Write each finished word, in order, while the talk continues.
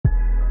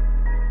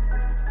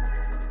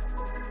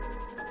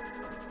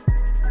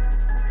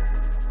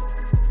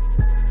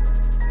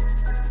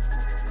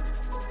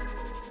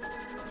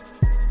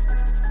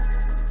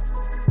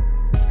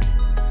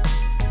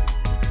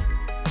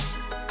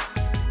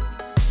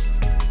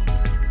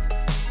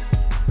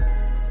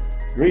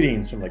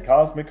Greetings from the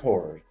cosmic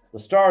horde. The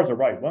stars are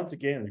right once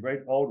again, and the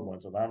great old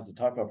ones allow us to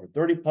talk about for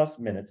 30 plus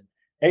minutes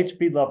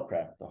H.P.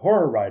 Lovecraft, the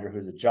horror writer who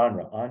is a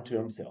genre unto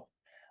himself.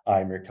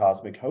 I am your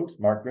cosmic host,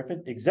 Mark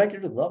Griffin,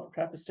 executive of the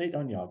Lovecraft Estate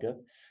on Yaga,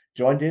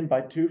 joined in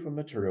by two from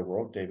Material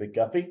World, David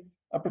Guffey,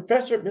 a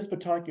professor at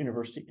Miskatonic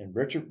University, and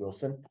Richard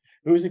Wilson,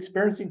 who is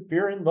experiencing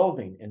fear and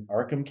loathing in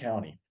Arkham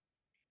County.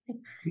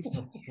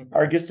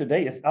 Our guest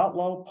today is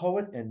outlaw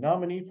poet and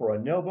nominee for a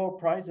Nobel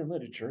Prize in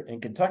Literature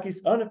and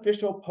Kentucky's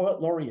unofficial poet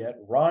laureate,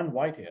 Ron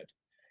Whitehead.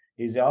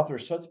 He's the author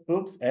of such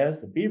books as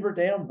The Beaver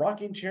Dam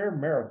Rocking Chair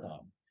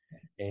Marathon.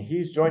 And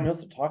he's joining us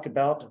to talk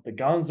about the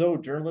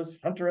Gonzo journalist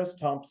Hunter S.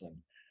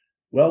 Thompson.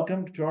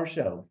 Welcome to our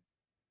show.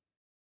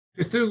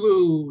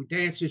 Cthulhu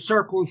dances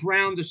circles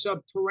round the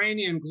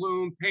subterranean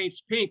gloom,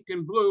 paints pink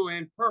and blue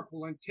and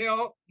purple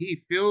until he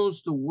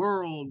fills the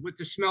world with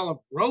the smell of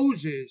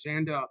roses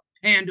and a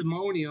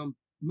pandemonium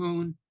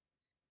moon.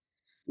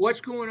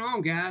 What's going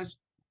on, guys?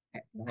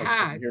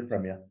 Hi. Good to hear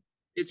from you.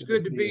 It's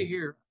good to be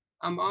here.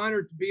 I'm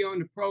honored to be on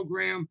the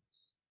program.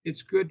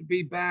 It's good to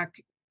be back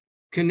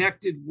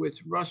connected with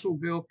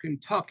Russellville,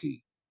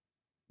 Kentucky,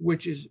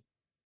 which is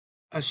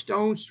a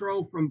stone's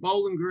throw from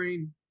Bowling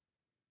Green,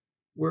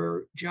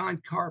 where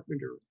John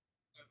Carpenter,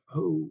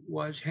 who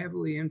was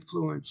heavily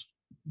influenced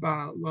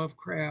by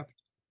Lovecraft,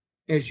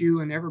 as you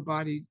and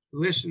everybody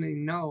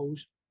listening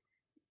knows,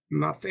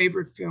 my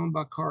favorite film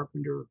by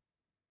Carpenter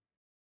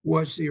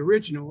was the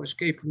original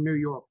Escape from New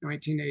York,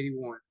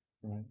 1981.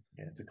 Right.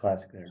 Yeah, it's a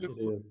classic there. So,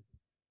 it is.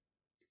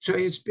 So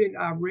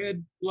I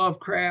read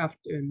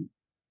Lovecraft and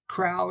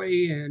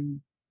Crowley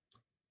and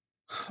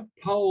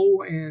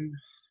Poe and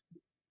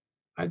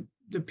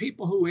the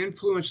people who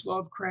influenced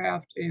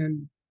Lovecraft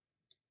and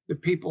the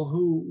people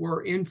who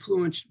were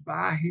influenced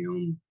by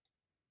him,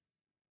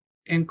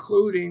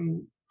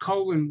 including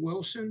Colin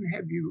Wilson.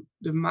 Have you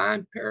the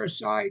Mind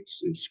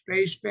Parasites, the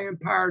Space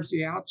Vampires,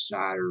 The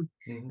Outsider?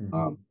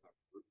 Mhm.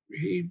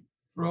 He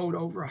wrote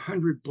over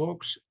 100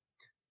 books.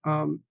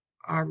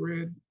 I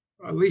read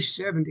at least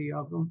 70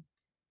 of them.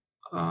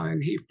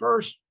 And he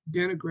first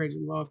denigrated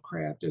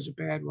Lovecraft as a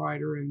bad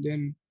writer, and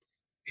then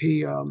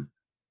he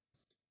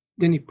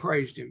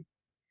praised him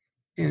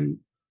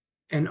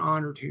and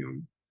honored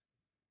him.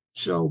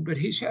 So, but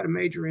he's had a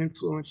major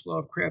influence,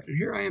 Lovecraft. And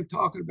here I am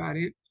talking about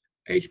it,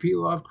 H.P.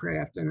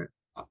 Lovecraft, and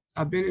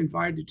I've been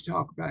invited to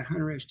talk about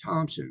Hunter S.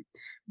 Thompson.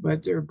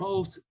 But they're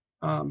both,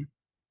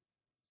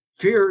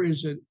 fear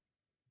is an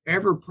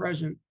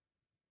ever-present,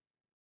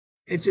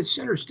 it's at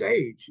center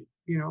stage,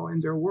 in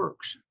their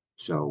works.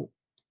 So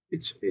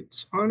it's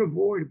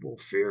unavoidable,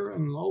 fear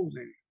and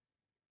loathing.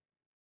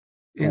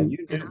 And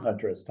you knew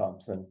Hunter S.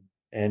 Thompson,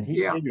 and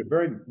he gave you a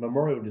very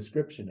memorial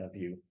description of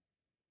you.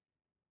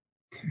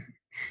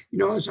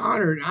 I was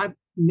honored. I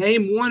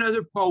name one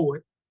other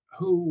poet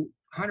who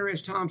Hunter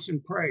S. Thompson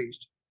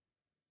praised.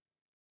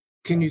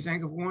 Can you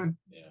think of one?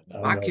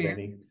 Yeah, I can't.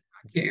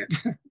 I can't.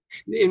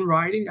 In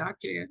writing, I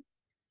can't.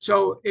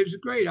 So it was a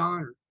great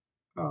honor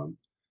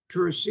to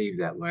receive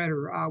that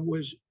letter. I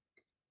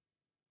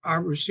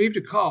received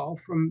a call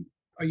from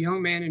a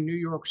young man in New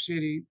York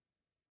City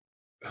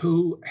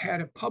who had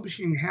a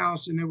publishing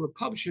house, and they were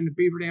publishing the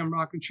Beaver Dam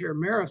Rocking Chair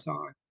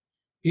Marathon,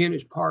 he and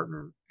his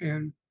partner.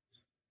 And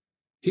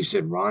he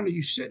said, "Ron, are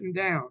you sitting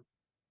down?"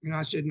 And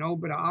I said, "No,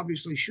 but I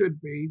obviously should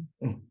be."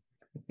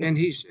 And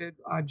he said,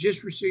 "I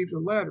just received a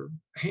letter,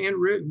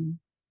 handwritten,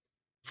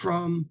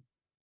 from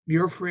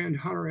your friend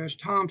Hunter S.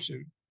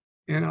 Thompson,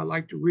 and I'd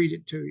like to read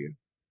it to you."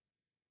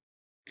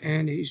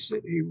 And he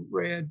said, he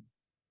read,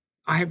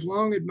 "I have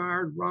long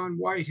admired Ron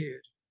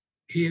Whitehead.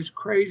 He is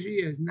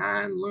crazy as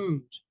 9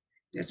 loons."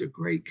 That's a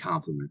great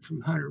compliment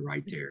from Hunter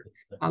right there.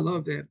 I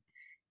love that.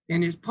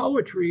 "And his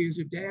poetry is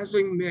a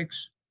dazzling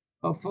mix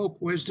of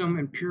folk wisdom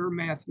and pure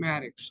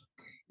mathematics."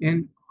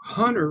 And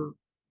Hunter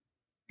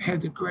had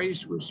the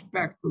greatest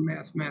respect for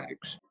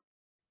mathematics.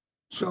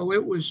 So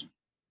it was,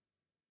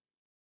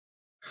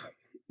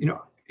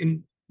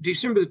 in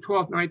December the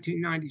 12th,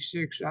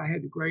 1996, I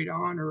had the great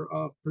honor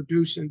of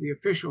producing the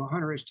official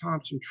Hunter S.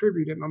 Thompson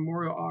tribute at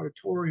Memorial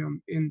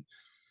Auditorium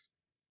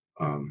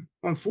on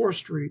 4th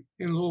Street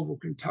in Louisville,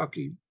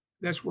 Kentucky.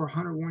 That's where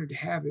Hunter wanted to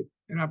have it.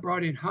 And I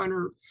brought in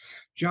Hunter,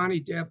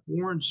 Johnny Depp,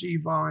 Warren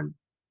Zevon,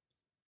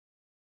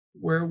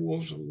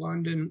 Werewolves of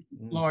London,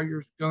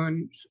 Lawyers,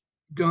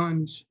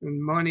 Guns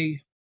and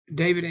Money,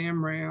 David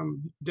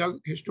Amram,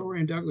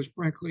 historian Douglas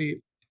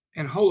Brinkley,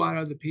 and a whole lot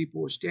of other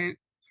people.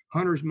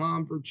 Hunter's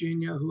mom,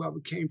 Virginia, who I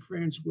became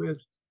friends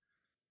with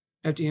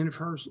at the end of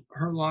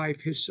her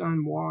life, his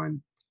son,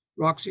 Juan,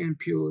 Roxanne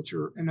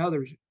Pulitzer, and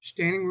others.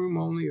 Standing room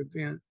only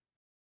event.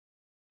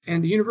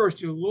 And the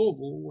University of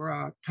Louisville, where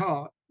I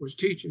was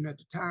teaching at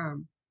the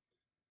time,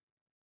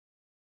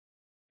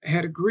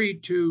 had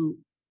agreed to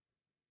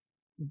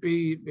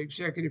be the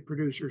executive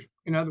producers.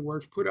 In other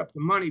words, put up the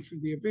money for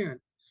the event.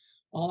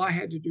 All I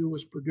had to do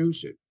was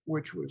produce it,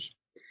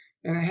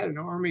 and I had an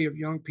army of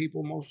young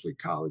people, mostly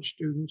college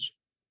students,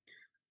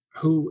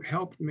 who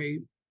helped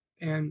me.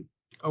 And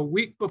a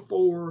week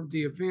before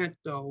the event,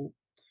 though,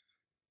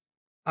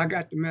 I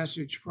got the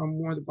message from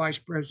one of the vice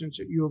presidents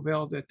at U of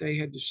L that they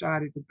had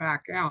decided to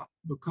back out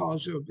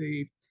because of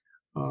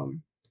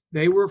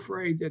they were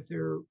afraid that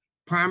their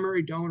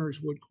primary donors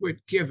would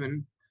quit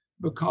giving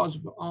because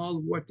of all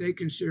of what they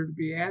considered to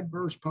be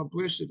adverse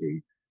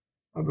publicity,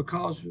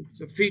 because of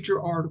the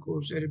feature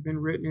articles that had been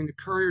written in the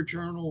Courier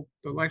Journal,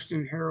 the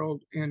Lexington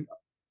Herald, and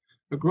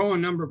a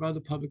growing number of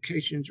other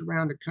publications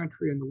around the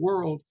country and the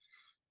world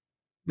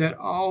that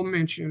all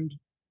mentioned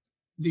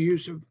the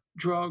use of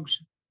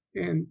drugs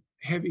and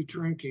heavy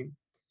drinking.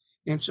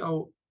 And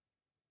so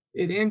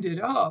it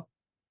ended up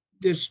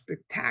this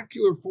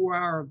spectacular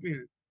 4-hour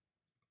event.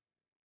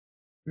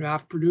 And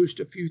I've produced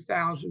a few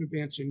thousand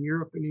events in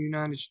Europe and the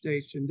United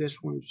States, and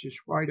this one is just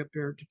right up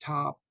there at the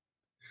top.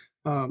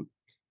 Um,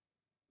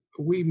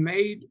 we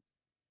made,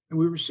 and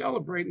we were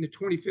celebrating the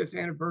 25th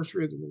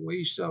anniversary of the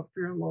release of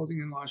Fear and Loathing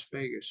in Las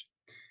Vegas.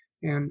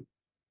 And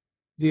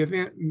the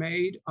event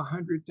made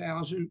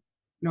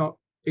no,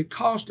 it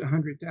cost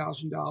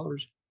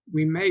 $100,000.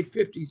 We made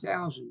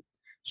 50,000.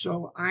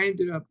 So I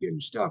ended up getting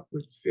stuck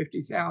with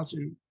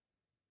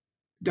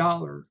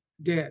 $50,000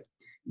 debt.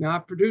 Now I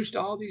produced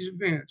all these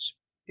events,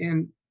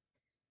 and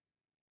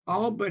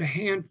all but a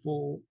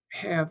handful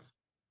have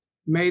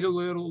made a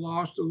little,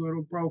 lost a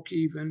little, broke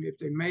even. If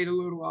they made a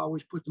little, I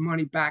always put the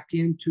money back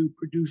into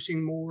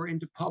producing more,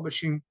 into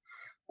publishing.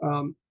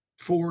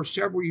 For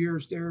several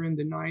years there in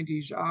the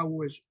 90s, I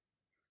was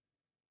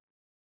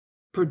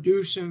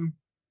producing,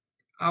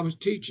 I was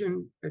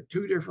teaching at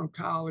 2 different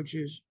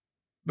colleges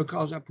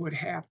because I put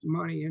half the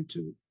money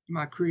into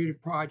my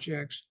creative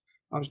projects.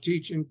 I was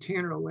teaching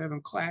 10 or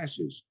 11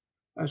 classes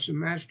a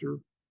semester.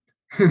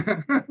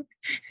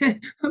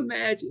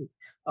 Imagine,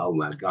 oh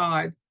my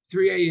God,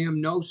 3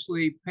 a.m., no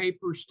sleep,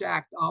 papers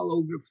stacked all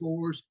over the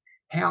floors.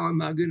 How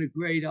am I going to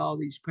grade all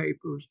these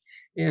papers?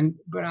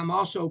 But I'm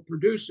also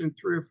producing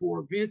 3 or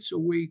 4 events a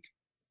week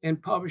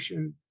and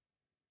publishing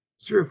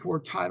 3 or 4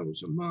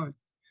 titles a month.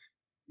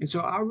 And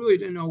so I really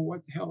didn't know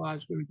what the hell I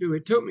was going to do.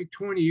 It took me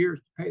 20 years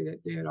to pay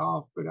that debt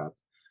off, but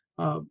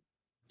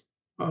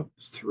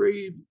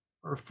 3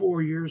 or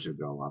 4 years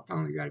ago, I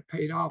finally got it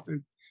paid off.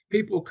 And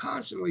people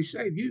constantly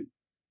say, "You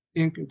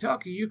in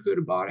Kentucky, you could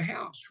have bought a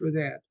house for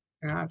that."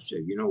 And I've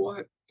said, you know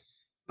what?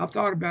 I've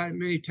thought about it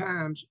many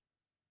times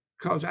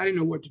because I didn't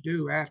know what to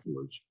do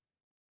afterwards.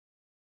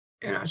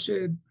 And I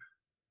said,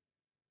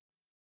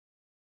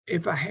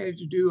 if I had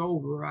to do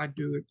over, I'd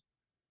do it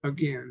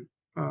again.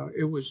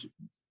 It was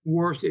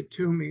worth it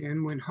to me.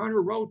 And when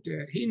Hunter wrote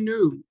that, he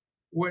knew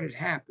what had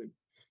happened.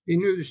 He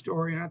knew the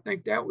story. And I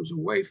think that was a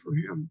way for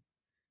him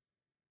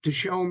to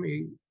show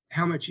me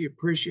how much he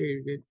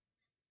appreciated it.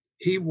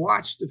 He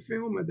watched the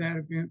film of that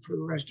event for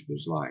the rest of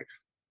his life,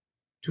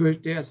 to his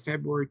death,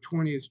 February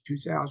 20th,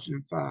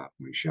 2005,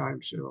 when he shot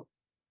himself.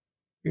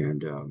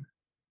 And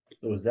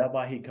So is that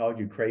why he called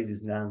you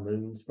Crazy's Nine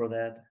Loons for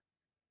that?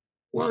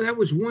 well, that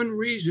was one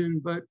reason,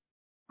 but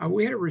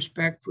we had a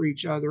respect for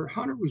each other.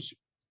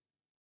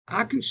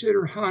 I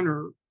consider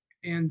Hunter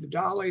and the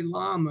Dalai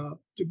Lama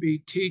to be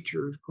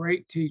teachers,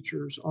 great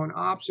teachers on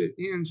opposite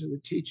ends of the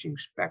teaching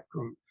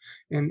spectrum.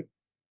 And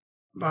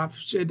I've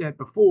said that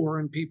before,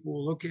 and people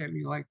will look at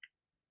me like,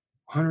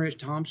 Hunter S.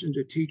 Thompson's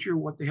a teacher.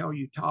 What the hell are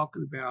you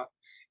talking about?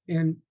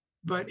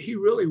 But he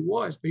really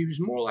was. But he was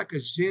more like a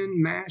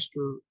Zen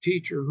master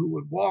teacher who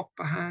would walk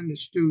behind the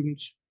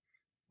students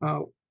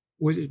uh,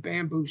 with his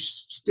bamboo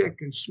stick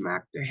and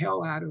smack the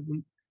hell out of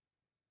them.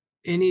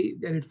 Any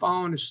that had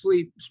fallen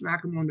asleep,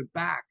 smack them on the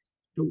back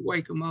to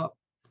wake them up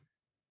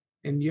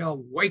and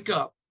yell, "Wake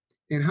up!"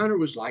 And Hunter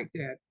was like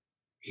that.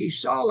 He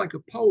saw like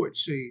a poet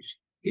sees.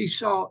 He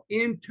saw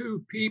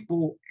into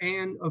people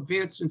and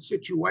events and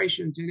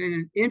situations, and in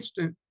an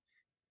instant,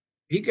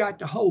 he got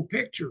the whole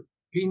picture.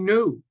 He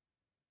knew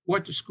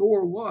what the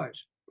score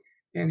was,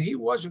 and he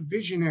was a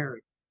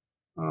visionary.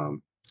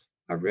 Um,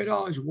 I read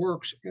all his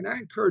works, and I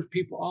encourage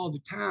people all the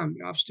time.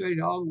 I've studied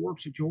all the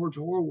works of George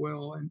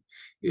Orwell, and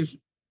his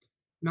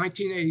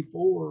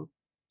 1984,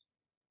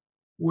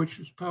 which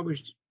was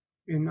published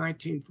in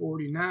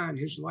 1949,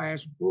 his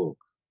last book,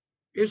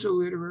 is a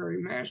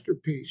literary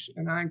masterpiece.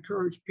 And I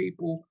encourage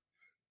people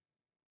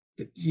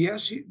that,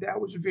 yes, that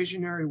was a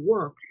visionary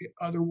work.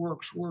 Other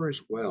works were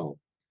as well,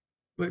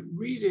 but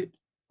read it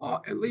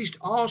at least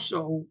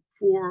also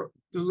for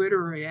the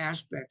literary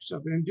aspects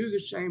of it, and do the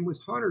same with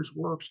Hunter's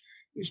works,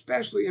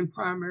 especially and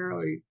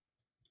primarily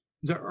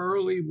the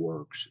early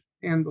works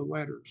and the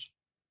letters.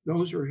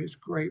 Those are his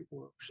great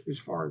works as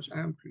far as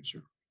I'm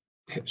concerned,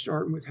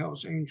 starting with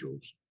Hell's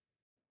Angels.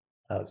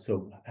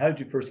 So how did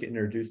you first get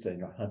introduced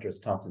to Hunter S.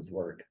 Thompson's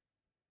work?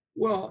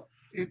 Well,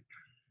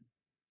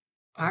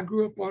 I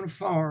grew up on a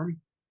farm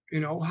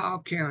in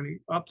Ohio County,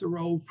 up the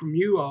road from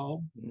you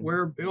all,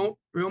 where Bill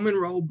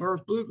Monroe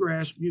birthed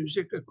bluegrass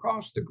music,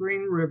 across the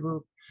Green River,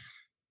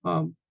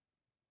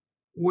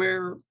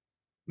 where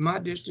my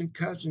distant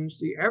cousins,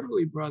 the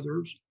Everly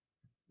brothers,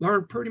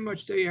 learned pretty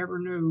much they ever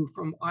knew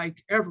from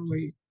Ike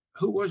Everly,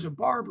 who was a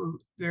barber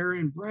there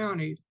in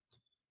Brownie,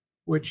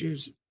 which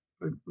was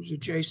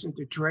adjacent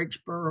to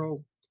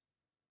Drakesboro,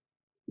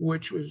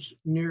 which was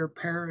near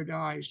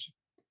Paradise.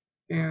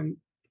 and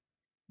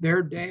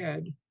their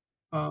dad,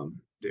 the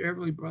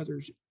Everly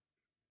brothers'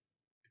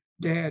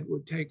 dad,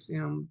 would take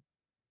them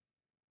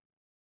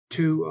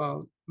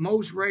to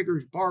Mose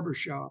Rager's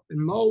barbershop. And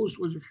Mose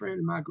was a friend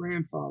of my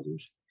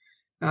grandfather's.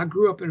 I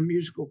grew up in a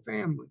musical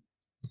family.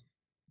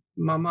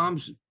 My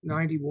mom's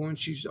 91.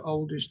 She's the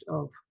oldest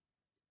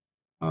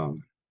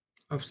um,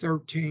 of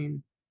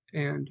 13.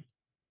 And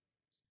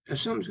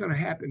something's going to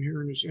happen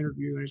here in this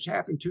interview, and it's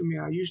happened to me.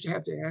 I used to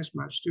have to ask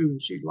my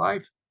students, see,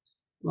 life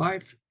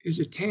is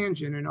a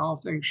tangent and all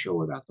things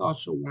show it. I thought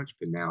so once,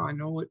 but now I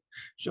know it.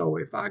 So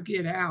if I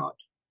get out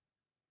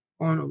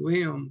on a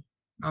limb,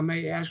 I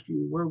may ask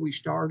you where we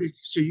started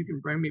so you can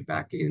bring me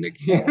back in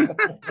again.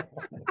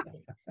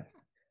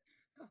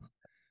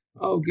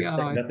 Oh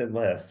God. Nothing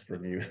less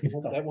from you.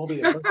 That won't be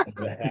the first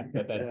time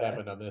that's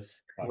happened on this.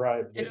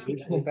 Right.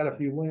 We've had a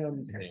few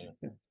limbs.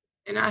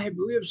 And I have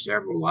lived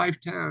several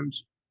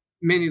lifetimes,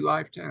 many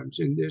lifetimes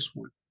in this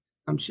one.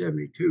 I'm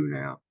 72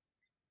 now.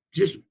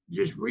 Just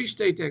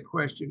restate that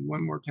question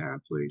one more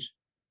time, please.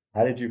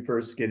 How did you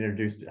first get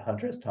introduced to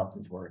Hunter S.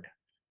 Thompson's work?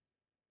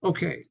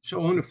 Okay,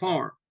 so on the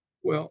farm.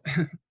 Well,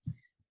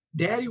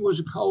 Daddy was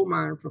a coal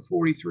miner for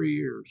 43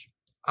 years.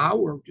 I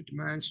worked at the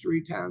mines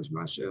 3 times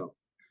myself.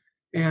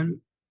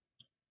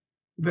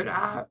 But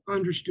I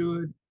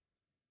understood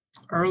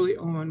early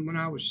on when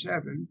I was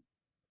 7,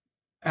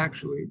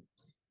 actually,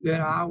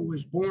 that I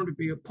was born to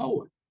be a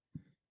poet.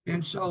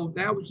 And so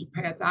that was the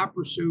path I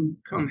pursued,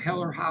 come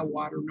hell or high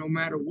water, no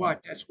matter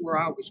what. That's where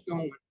I was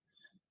going.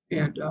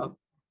 And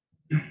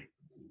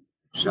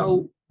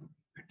so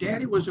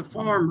Daddy was a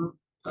farmer,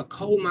 a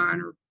coal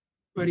miner,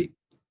 but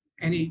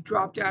he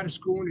dropped out of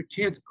school in the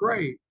 10th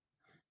grade.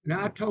 And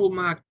I told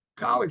my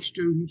college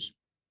students,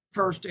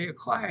 first day of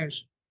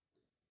class,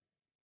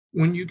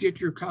 when you get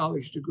your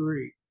college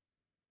degree,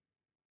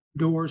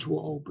 doors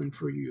will open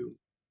for you.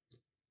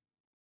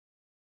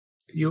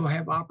 You'll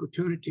have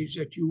opportunities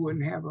that you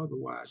wouldn't have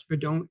otherwise, but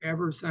don't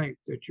ever think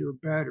that you're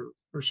better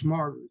or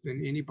smarter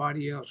than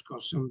anybody else,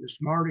 because some of the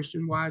smartest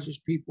and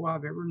wisest people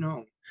I've ever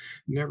known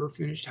never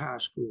finished high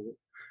school.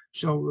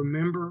 So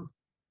remember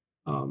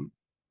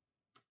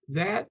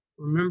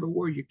remember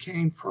where you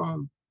came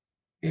from.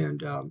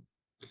 And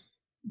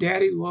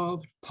Daddy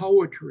loved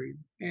poetry,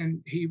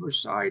 and he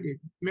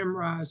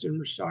memorized and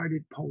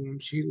recited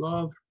poems. He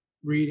loved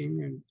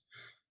reading and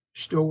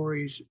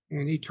stories,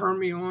 and he turned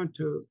me on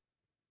to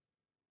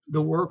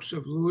the works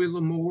of Louis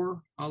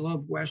L'Amour. I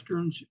love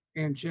Westerns,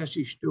 and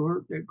Jesse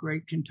Stewart, that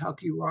great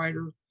Kentucky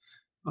writer.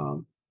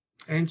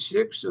 And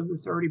 6 of the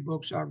 30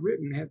 books I've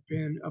written have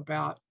been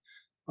about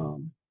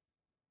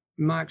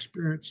my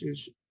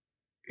experiences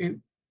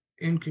in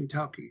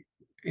Kentucky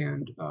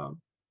and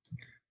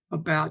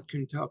about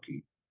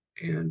Kentucky.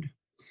 And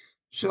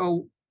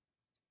so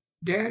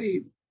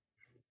Daddy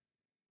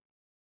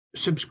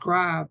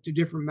subscribed to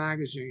different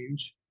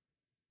magazines,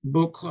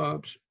 book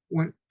clubs.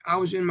 When I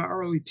was in my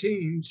early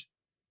teens,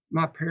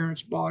 my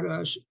parents bought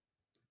us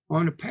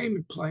on a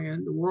payment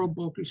plan, the World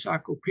Book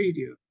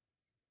Encyclopedia.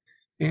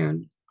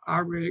 And I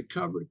read it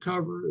cover to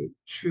cover. It's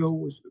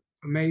filled with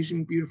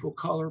amazing, beautiful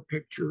color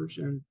pictures.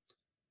 And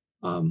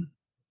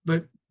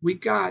but we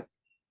got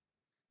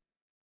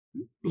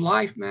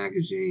Life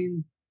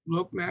magazine,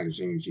 Look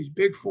magazines, these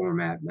big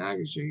format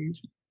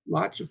magazines,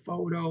 lots of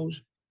photos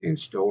and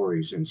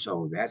stories. And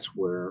so that's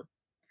where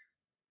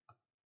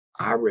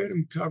I read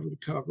them cover to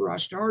cover. I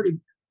started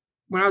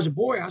when I was a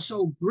boy. I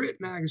sold Grit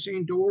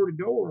magazine door to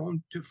door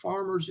on to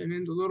farmers, and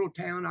in the little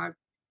town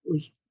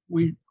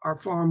our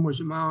farm was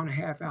a mile and a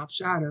half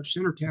outside of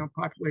Centertown,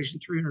 population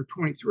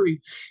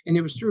 323, and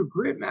it was through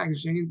Grit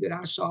magazine that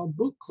I saw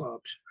book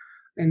clubs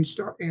and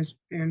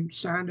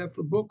signed up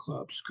for book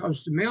clubs,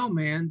 because the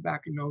mailman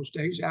back in those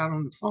days out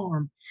on the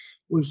farm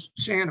was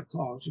Santa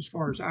Claus as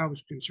far as I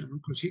was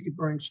concerned, because he could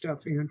bring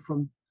stuff in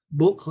from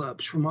book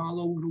clubs from all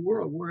over the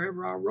world.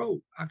 Wherever I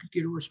wrote, I could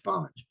get a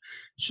response.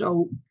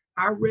 So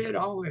I read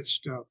all that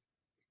stuff.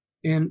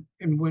 And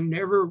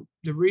whenever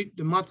the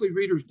monthly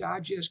Reader's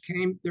Digest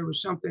came, there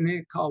was something in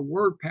it called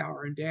Word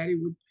Power, and Daddy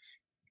would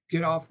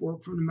get off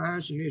work from the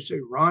mines and he'd say,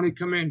 "Ronnie,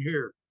 come in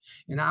here."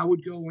 And I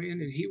would go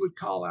in and he would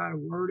call out a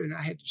word and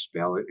I had to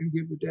spell it and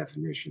give the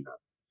definition of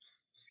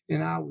it.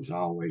 And I was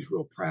always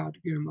real proud to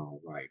get them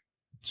all right.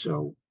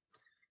 So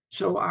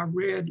I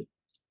read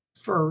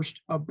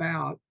first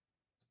about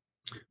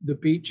the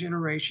Beat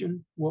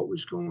Generation, what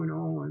was going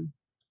on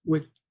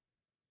with,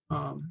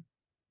 I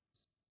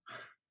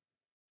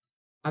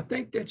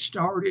think that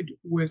started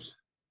with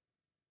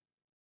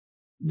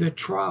the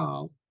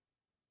trial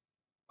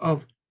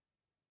of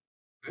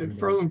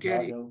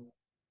Ferlinghetti.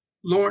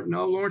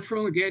 Lawrence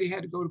Ferlinghetti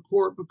had to go to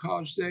court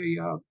because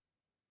the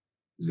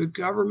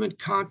government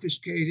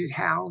confiscated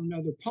Hal and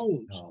other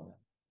poems. Oh.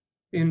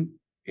 In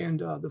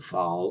the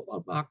fall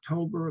of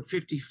October of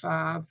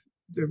 '55,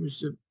 there was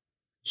the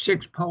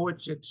 6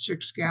 poets at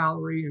 6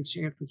 Gallery in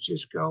San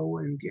Francisco,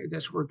 and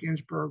that's where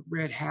Ginsberg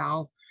read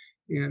Hal.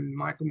 And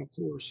Michael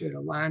McClure said a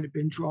line had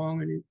been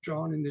drawn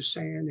in the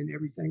sand, and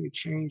everything had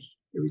changed.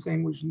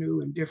 Everything was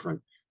new and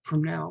different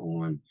from now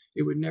on.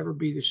 It would never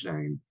be the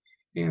same.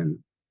 And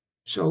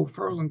so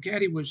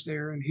Ferlinghetti was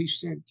there, and he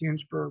sent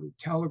Ginsberg a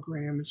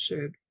telegram and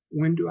said,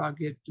 when do I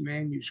get the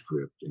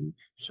manuscript? And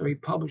so he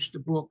published the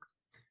book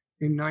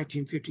in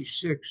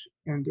 1956,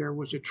 and there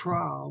was a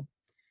trial,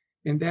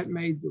 and that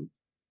made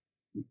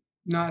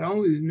not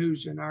only the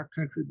news in our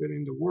country, but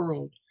in the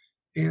world.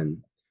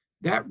 And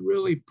that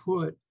really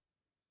put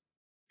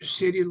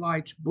City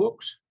Lights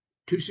Books,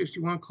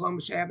 261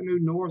 Columbus Avenue,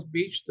 North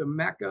Beach, the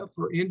mecca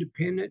for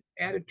independent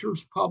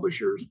editors,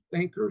 publishers,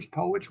 thinkers,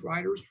 poets,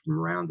 writers from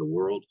around the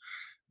world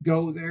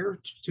go there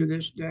to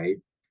this day.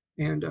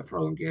 And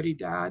Ferlinghetti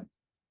died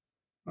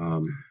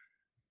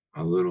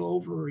a little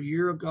over a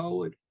year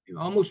ago. It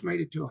almost made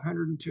it to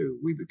 102.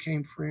 We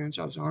became friends.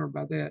 I was honored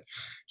by that.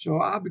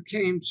 So I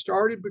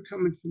started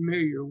becoming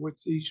familiar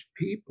with these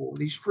people,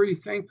 these free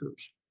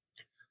thinkers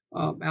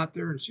out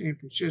there in San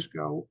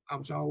Francisco. I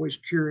was always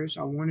curious.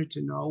 I wanted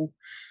to know.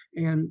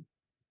 And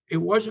I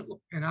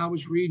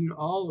was reading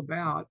all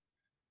about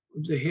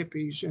the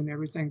hippies and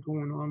everything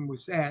going on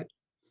with that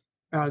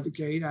out of the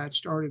gate. I had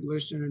started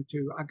listening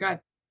to,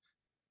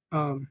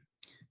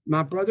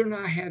 my brother and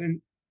I had a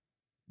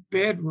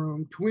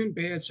bedroom, twin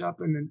beds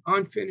up in an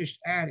unfinished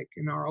attic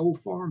in our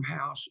old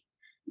farmhouse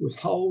with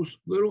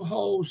little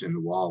holes in the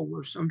wall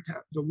where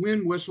sometimes the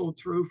wind whistled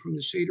through from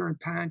the cedar and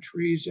pine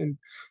trees, and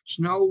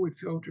snow would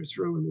filter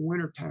through in the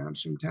wintertime.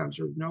 Sometimes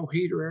there was no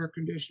heat or air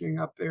conditioning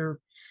up there.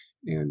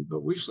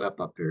 But we slept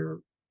up there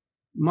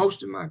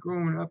most of my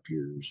growing up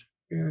years.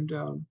 And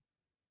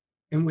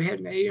we had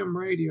an AM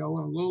radio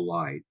and a little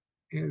light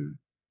and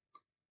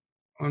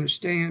on a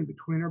stand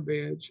between our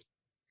beds.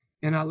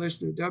 And I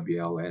listened to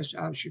WLS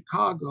out of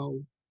Chicago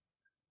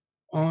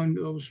on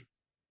those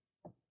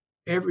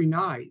every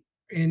night.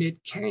 And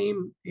it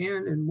came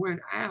in and went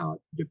out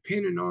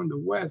depending on the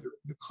weather,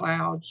 the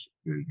clouds,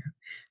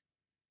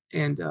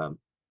 and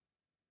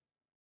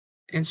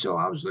so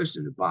I was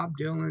listening to Bob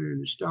Dylan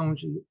and the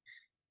Stones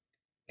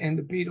and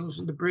the Beatles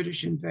and the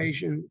British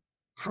Invasion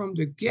from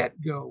the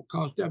get-go,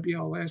 because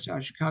WLS out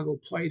of Chicago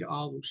played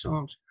all those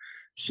songs.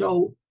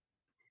 So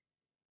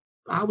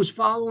I was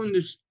following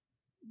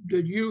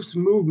the youth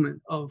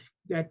movement of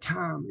that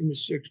time in the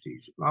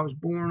 60s. I was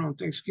born on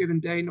Thanksgiving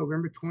Day,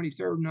 November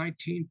 23rd,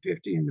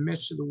 1950, in the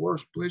midst of the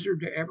worst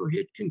blizzard to ever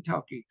hit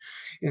Kentucky.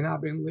 And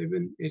I've been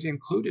living, it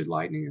included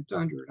lightning and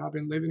thunder. And I've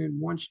been living in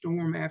one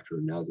storm after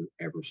another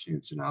ever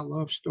since. And I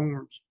love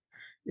storms.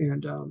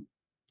 And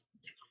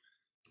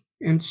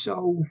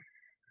so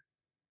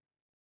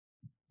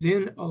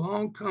then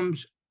along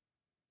comes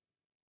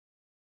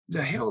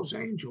the Hells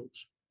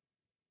Angels,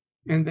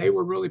 and they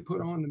were really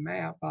put on the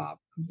map.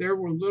 There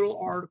were little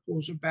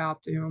articles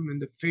about them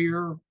and the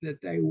fear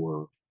that they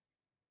were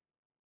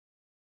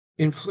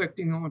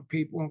inflicting on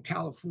people in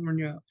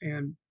California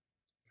and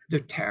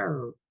the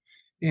terror.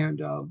 And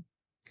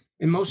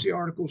most of the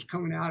articles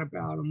coming out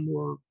about them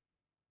were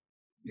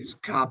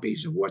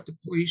copies of what the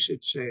police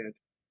had said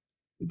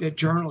that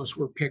journalists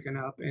were picking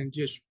up and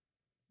just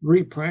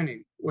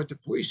reprinting what the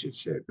police had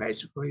said,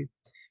 basically.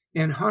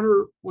 And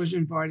Hunter was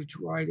invited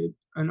to write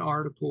an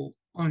article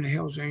on the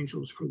Hells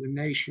Angels for The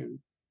Nation.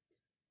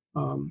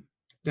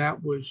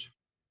 That was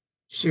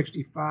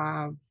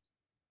 65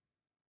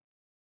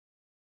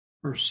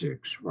 or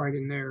 6, right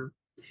in there.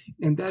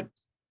 And that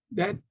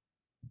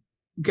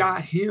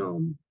got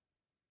him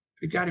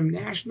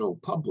national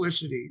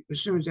publicity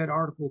as soon as that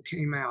article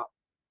came out.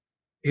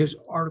 His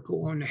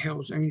article on the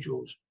Hells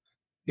Angels.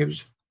 It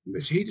was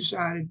he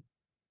decided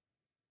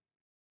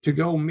to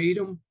go meet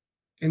them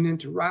and then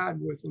to ride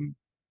with them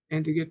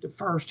and to get the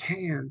first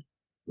hand,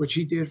 which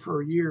he did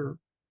for a year,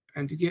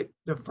 and to get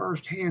the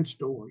first hand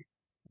story.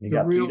 He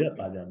got beat up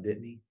by them,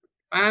 didn't he?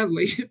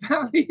 Finally,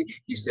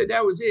 he said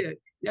that was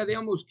it. Yeah, they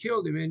almost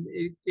killed him, and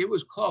it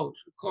was a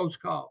close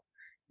call.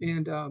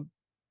 And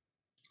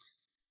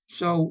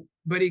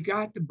but he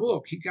got the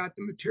book, he got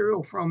the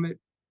material from it.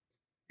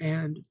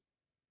 And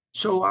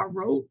so I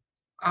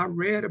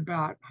read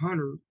about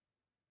Hunter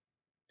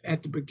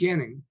at the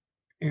beginning,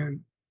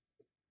 and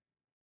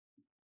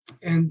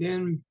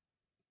then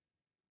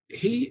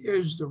he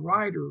is the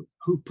writer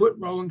who put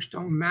Rolling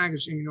Stone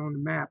magazine on the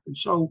map. And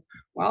so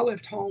while I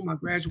left home, I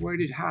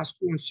graduated high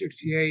school in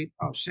 68.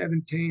 I was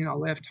 17. I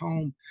left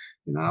home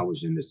and I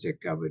was in the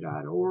thick of it.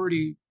 I'd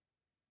already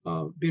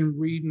been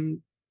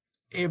reading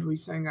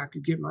everything I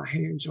could get my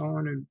hands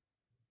on.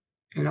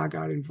 And I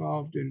got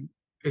involved in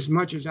as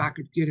much as I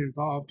could get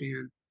involved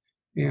in.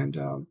 And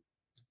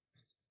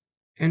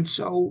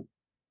so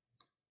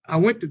I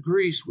went to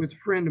Greece with a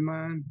friend of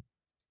mine.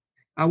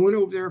 I went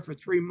over there for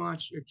 3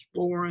 months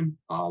exploring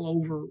all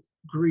over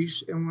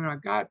Greece. And when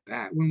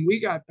we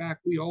got back,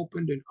 we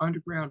opened an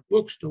underground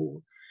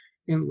bookstore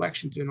in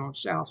Lexington on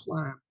South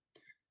Lime.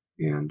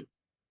 And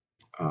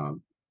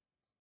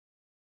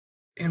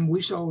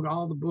we sold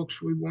all the books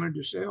we wanted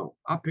to sell.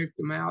 I picked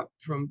them out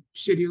from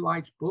City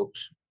Lights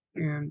Books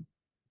and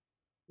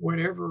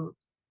whatever.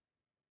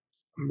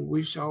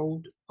 We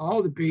sold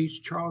all the beats,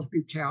 Charles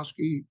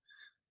Bukowski,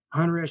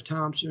 Hunter S.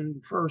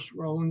 Thompson, first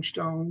Rolling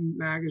Stone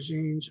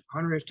magazines.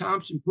 Hunter S.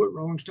 Thompson put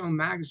Rolling Stone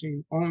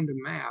magazine on the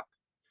map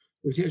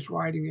with his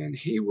writing, and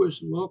he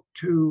was looked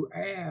to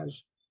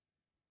as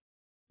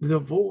the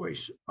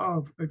voice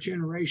of a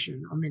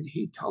generation. I mean,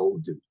 he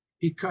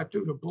cut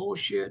through the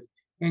bullshit,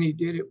 and he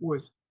did it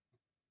with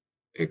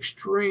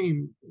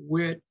extreme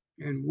wit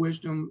and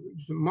wisdom.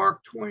 The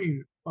Mark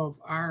Twain of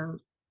our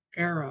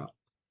era,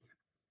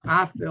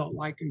 I felt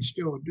like, and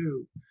still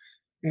do.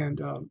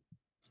 And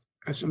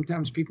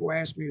sometimes people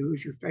ask me,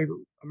 who's your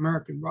favorite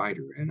American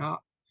writer? And I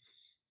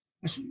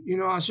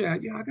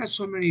said, I got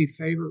so many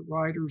favorite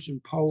writers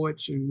and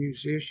poets and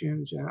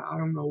musicians, and I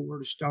don't know where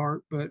to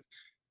start. But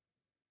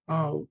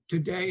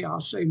today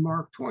I'll say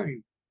Mark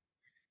Twain.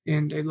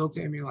 And they looked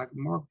at me like,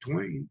 Mark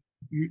Twain?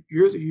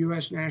 You're the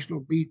U.S.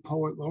 National Beat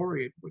Poet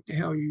Laureate. What the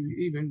hell are you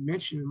even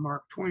mentioning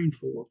Mark Twain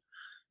for?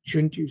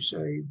 Shouldn't you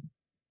say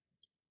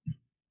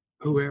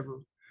whoever?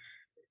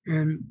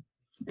 And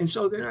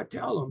so then I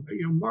tell them,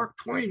 Mark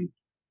Twain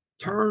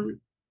turned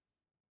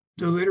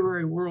the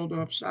literary world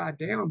upside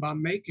down by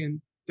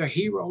making the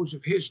heroes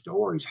of his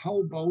stories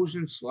hobos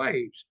and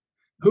slaves.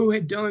 Who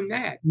had done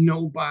that?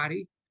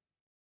 Nobody.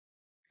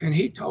 And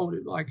he told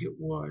it like it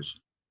was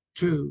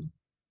too.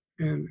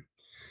 And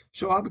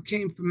so I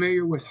became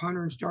familiar with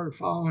Hunter and started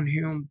following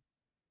him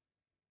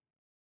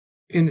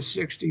in the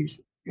 60s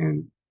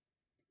and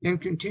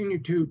continue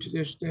to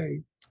this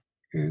day.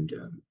 And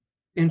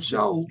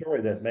so the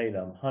story that made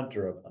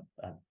Hunter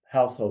a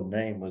household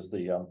name was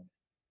the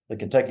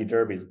Kentucky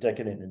Derby's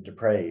Decadent and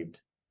Depraved.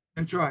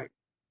 That's right,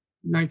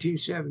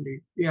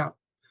 1970. Yeah.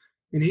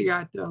 And he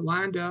got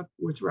lined up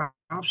with Ralph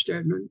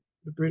Steadman,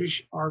 the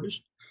British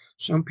artist.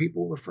 Some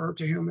people refer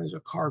to him as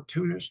a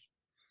cartoonist.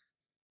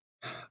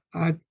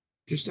 I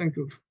just think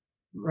of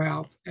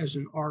Ralph as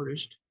an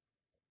artist.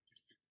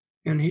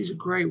 And he's a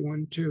great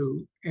one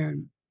too.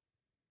 And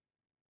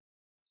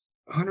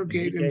Hunter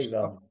gave him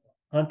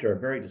Hunter a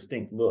very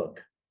distinct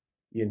look,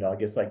 I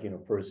guess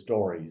for his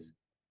stories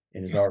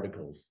in his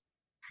articles,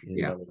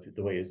 the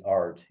way his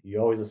art, you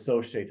always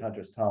associate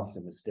Hunter S.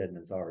 Thompson with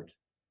Stedman's art.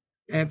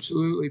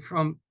 Absolutely.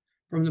 From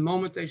the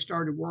moment they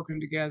started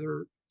working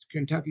together,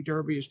 Kentucky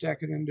Derby is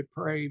Decadent and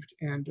Depraved.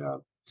 And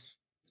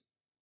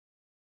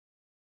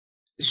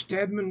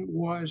Stedman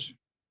was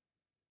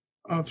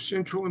of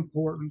central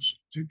importance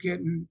to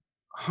getting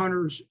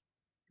Hunter's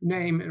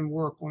name and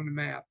work on the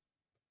map.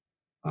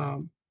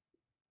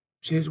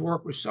 His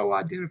work was so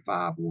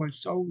identifiable and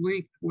so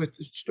linked with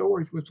the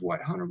stories, with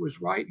what Hunter was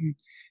writing.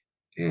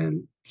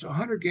 And so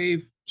Hunter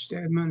gave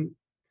Stedman,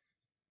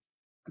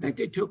 I think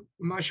they took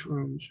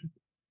mushrooms,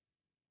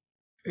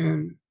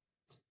 and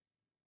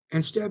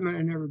Stedman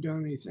had never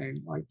done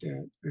anything like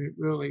that. And it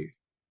really,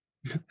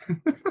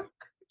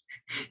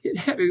 it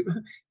had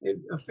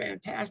a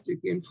fantastic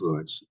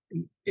influence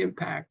and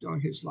impact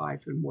on his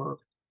life and work.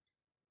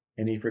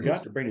 And he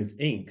forgot to bring his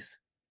inks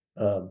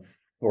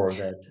for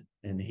that,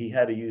 and he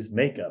had to use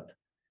makeup,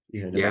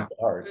 to make the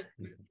art.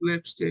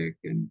 Lipstick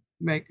and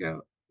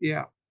makeup.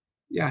 Yeah.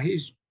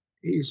 He's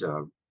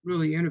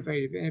really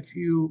innovative. And if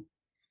you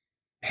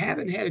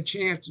haven't had a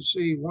chance to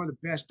see one of the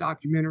best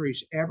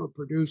documentaries ever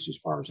produced, as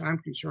far as I'm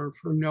concerned,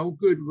 for no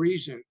good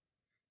reason,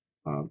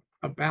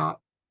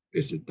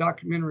 it's a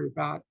documentary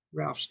about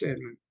Ralph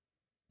Steadman,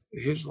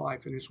 his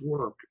life and his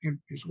work in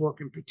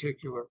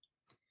particular.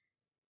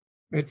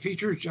 It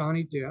features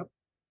Johnny Depp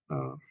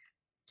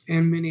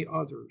and many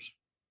others.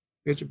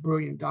 It's a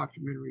brilliant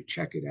documentary.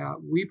 Check it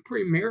out. We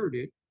premiered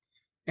it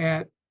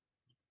at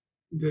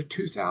the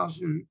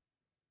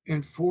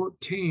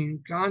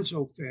 2014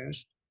 Gonzo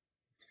Fest.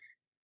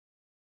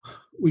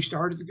 We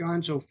started the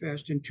Gonzo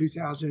Fest in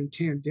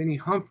 2010. Denny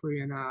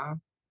Humphrey and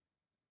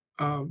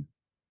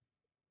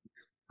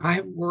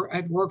I'd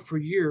worked for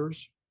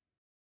years.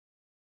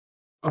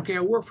 Okay,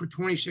 I worked for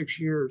 26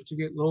 years to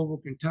get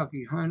Louisville,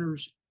 Kentucky,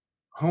 Hunter's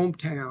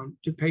hometown,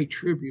 to pay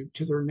tribute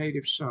to their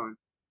native son.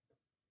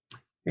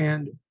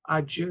 And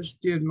I just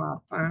did my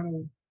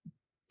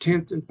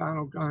 10th and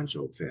final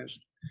Gonzo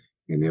Fest.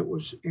 And it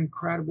was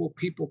incredible.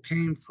 People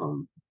came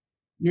from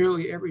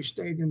nearly every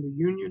state in the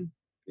Union.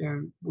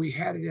 And we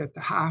had it at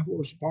the High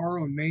Horse Bar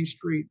on Main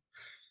Street.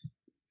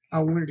 I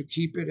wanted to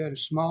keep it at a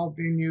small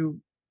venue.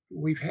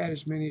 We've had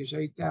as many as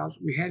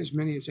 8,000. We had as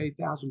many as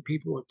 8,000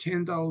 people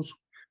attend those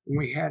when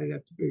we had it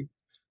at the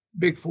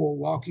big four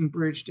walking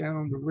bridge down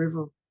on the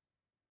river.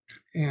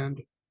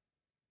 And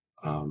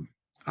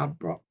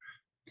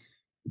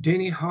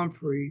Denny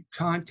Humphrey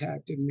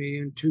contacted me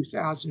in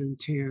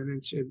 2010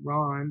 and said,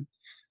 Ron,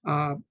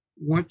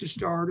 want to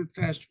start a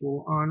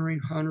festival honoring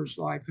Hunter's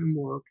life and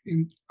work.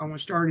 And I want to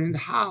start in the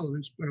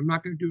Highlands, but I'm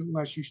not going to do it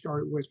unless you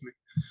start it with me.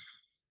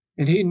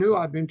 And he knew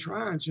I'd been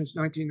trying since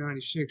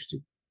 1996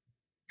 to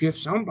get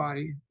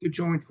somebody to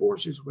join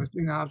forces with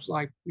me. And I was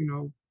like,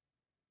 one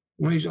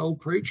of these old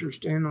preachers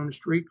standing on the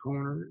street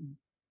corner in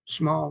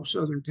small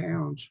southern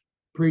towns,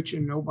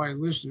 preaching, nobody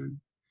listening.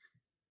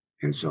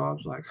 And so I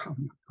was like, oh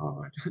my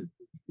God,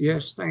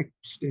 yes,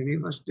 thanks, Denny,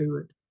 let's do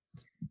it.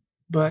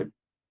 But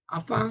I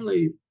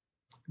finally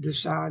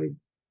decided,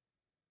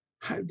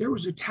 there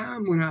was a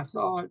time when I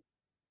thought,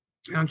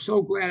 I'm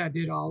so glad I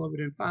did all of it.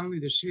 And finally,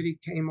 the city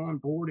came on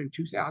board in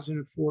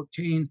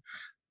 2014.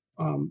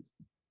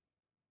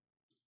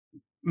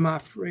 my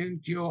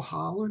friend Gil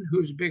Holland,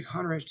 who's a big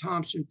Hunter S.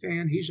 Thompson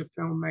fan. He's a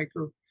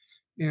filmmaker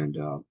and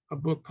a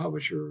book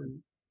publisher and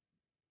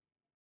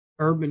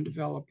urban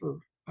developer.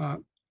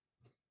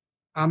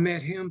 I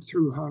met him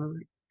through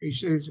Hunter. He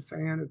said he's a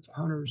fan of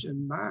Hunter's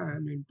and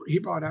mine, and he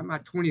brought out my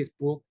 20th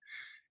book,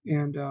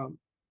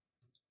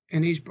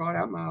 and he's brought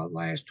out my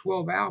last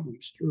 12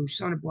 albums through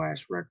Son of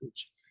Blast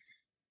Records.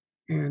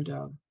 And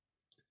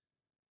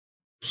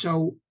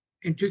so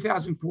in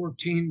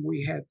 2014,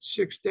 we had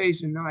 6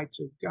 days and nights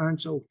of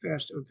Gonzo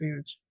Fest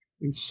events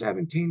in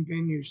 17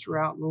 venues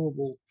throughout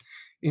Louisville,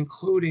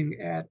 including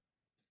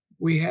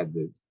we had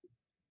the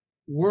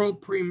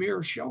world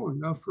premiere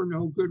showing of For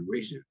No Good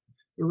Reason,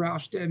 the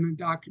Ralph Steadman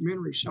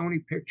documentary.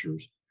 Sony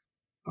Pictures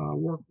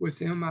worked with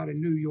them out of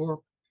New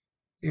York,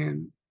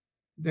 and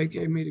they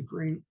gave me the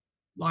green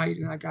light,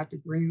 and I got the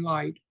green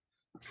light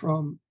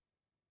from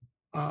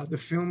the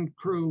film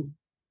crew,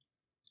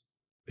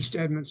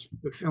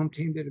 the film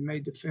team that had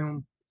made the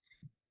film.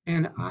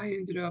 And I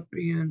ended up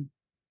being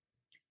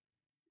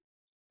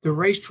the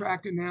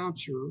racetrack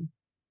announcer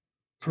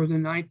for the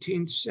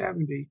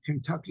 1970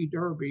 Kentucky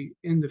Derby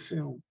in the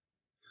film.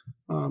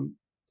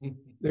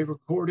 They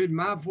recorded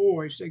my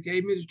voice. They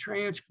gave me the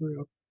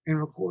transcript and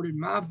recorded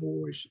my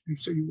voice. And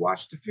so you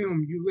watch the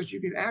film, you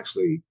can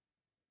actually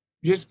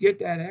just get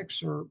that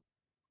excerpt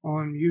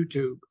on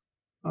YouTube.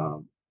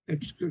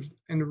 It's because,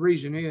 and the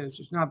reason is,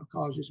 it's not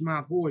because it's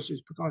my voice,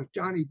 it's because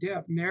Johnny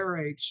Depp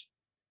narrates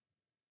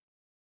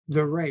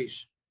the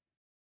race.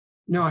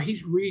 No,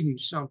 he's reading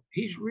something.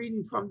 He's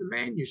reading from the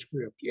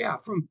manuscript. Yeah,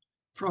 from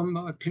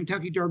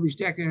Kentucky Derby's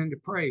Decadent and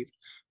Depraved,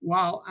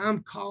 while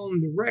I'm calling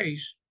the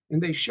race,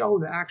 and they show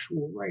the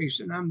actual race,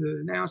 and I'm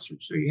the announcer.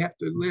 So you have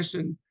to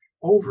listen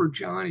over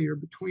Johnny or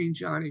between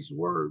Johnny's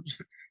words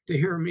to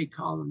hear me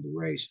calling the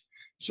race.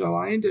 So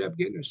I ended up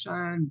getting a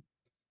signed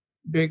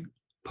big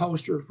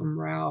poster from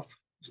Ralph.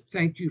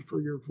 Thank you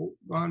for your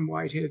Ron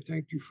Whitehead.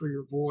 Thank you for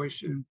your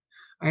voice. And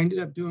I ended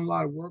up doing a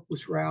lot of work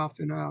with Ralph,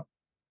 and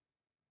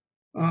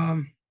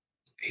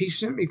he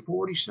sent me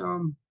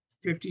 40-some,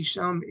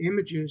 50-some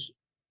images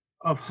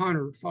of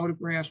Hunter,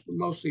 photographs, but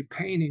mostly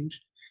paintings.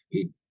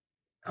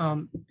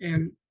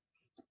 And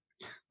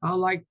I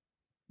like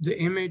the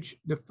image,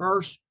 the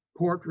first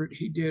portrait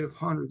he did of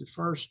Hunter, the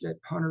first that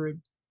Hunter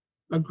had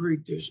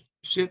agreed to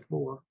sit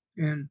for,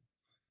 and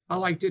I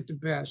liked it the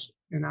best.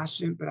 And I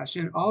sent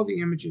all the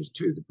images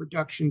to the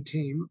production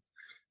team.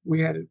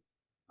 We had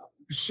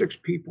 6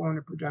 people on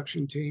the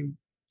production team,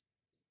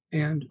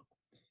 and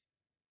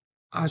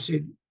I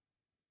said,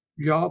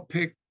 y'all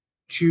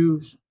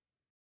choose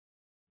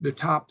the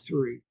top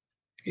 3.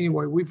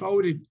 Anyway, we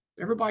voted,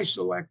 everybody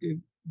selected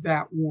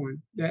that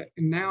one, and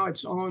now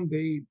it's on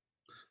the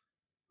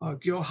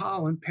Gil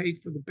Holland paid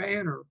for the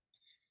banner.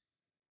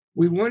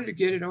 We wanted to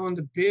get it on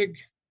the big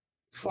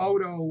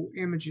photo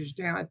images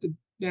down at the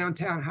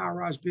downtown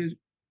high-rise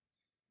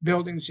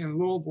buildings in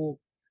Louisville,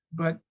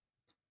 but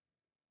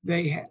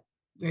they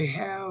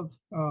have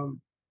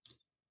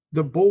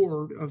the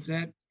board of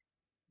that,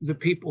 the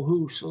people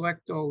who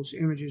select those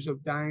images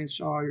of Diane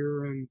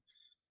Sawyer and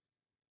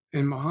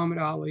Muhammad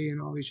Ali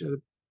and all these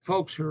other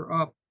folks who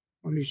are up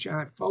on these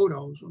giant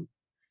photos.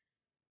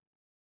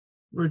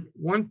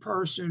 One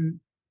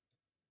person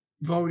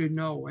voted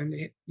no, and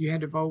you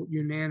had to vote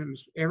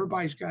unanimous.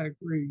 Everybody's got to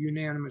agree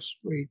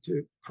unanimously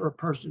for a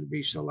person to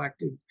be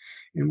selected.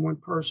 And one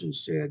person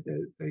said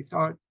that they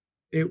thought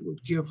it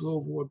would give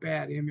Louisville a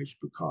bad image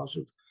because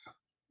of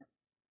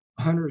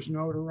Hunter's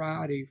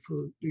notoriety for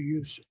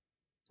the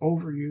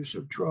overuse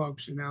of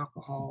drugs and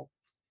alcohol.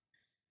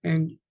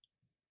 And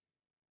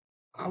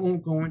I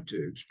won't go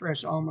into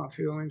express all my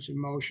feelings,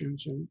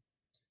 emotions, and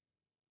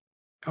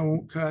I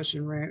won't cuss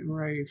and rant and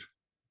rave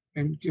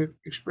and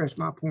express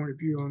my point of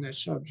view on that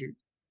subject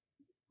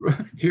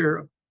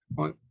here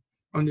on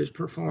this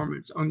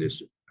performance, on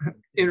this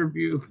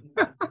interview.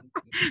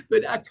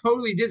 But I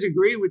totally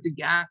disagree with the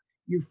guy,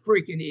 you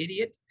freaking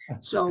idiot.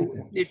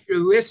 So if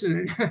you're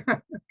listening,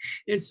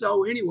 and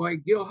so anyway,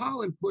 Gil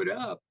Holland put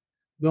up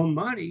the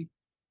money,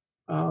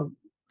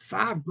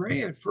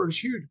 $5,000 for a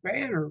huge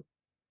banner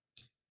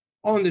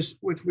on this,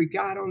 which we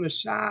got on the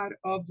side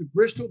of the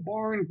Bristol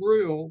Bar and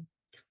Grill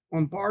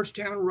on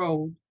Bardstown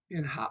Road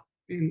in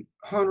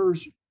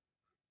Hunter's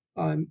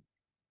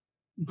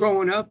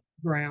growing up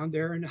ground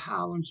there in the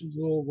Highlands of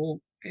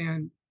Louisville.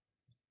 And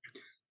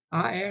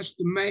I asked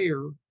the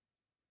mayor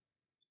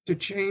to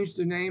change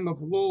the name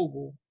of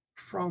Louisville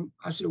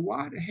I said,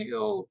 why the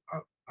hell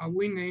are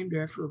we named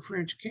after a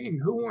French king?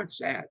 Who wants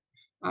that?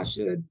 I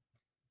said,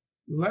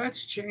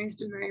 let's change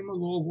the name of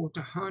Louisville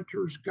to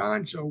Hunter's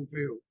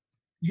Gonzoville.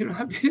 You know,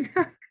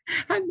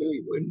 I knew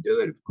he wouldn't do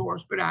it, of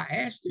course, but I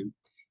asked him,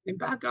 and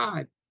by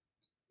God,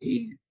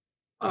 he,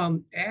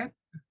 at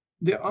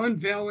the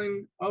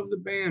unveiling of the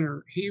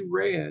banner, he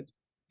read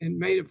and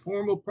made a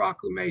formal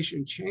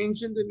proclamation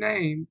changing the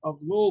name of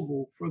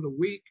Louisville for the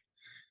week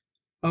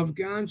of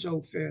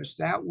Gonzo Fest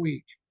that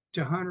week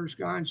to Hunter's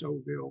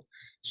Gonzoville.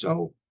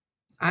 So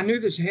I knew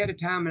this ahead of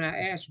time, and I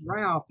asked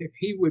Ralph if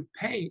he would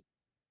paint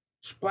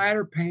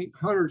splatter paint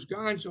Hunter's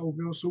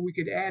Gonzoville so we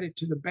could add it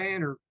to the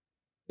banner.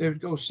 They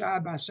would go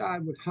side by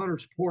side with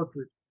Hunter's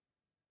portrait.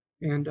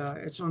 And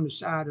it's on the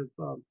side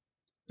of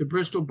the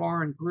Bristol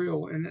Bar and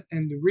Grill.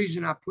 And the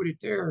reason I put it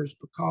there is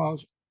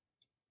because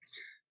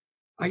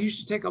I used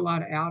to take a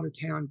lot of out of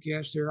town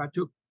guests there.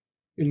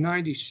 In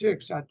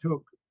 '96, I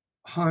took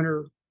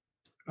Hunter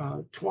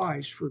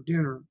twice for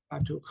dinner. I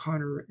took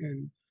Hunter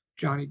and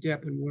Johnny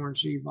Depp and Warren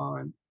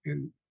Zevon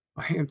and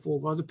a handful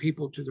of other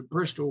people to the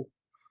Bristol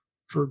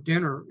for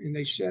dinner. And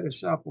they set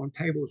us up on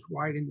tables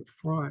right in the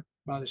front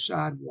by the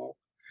sidewalk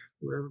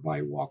where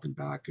everybody walking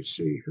by could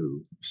see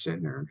who was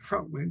sitting there in the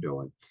front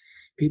window. And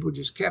people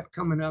just kept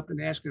coming up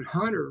and asking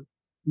Hunter,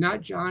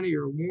 not Johnny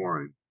or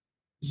Warren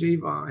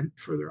Zevon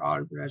for their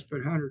autographs,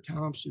 but Hunter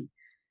Thompson.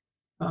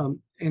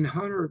 And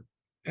Hunter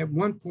at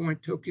one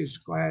point took his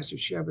glass of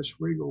Chivas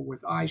Regal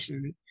with ice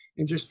in it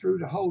and just threw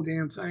the whole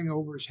damn thing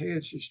over his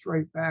head, just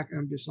straight back. And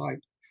I'm just like,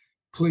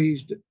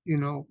 please,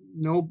 no,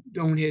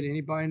 don't hit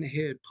anybody in the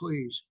head,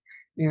 please.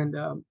 And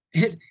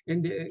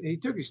he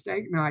took his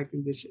steak knife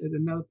and just at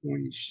another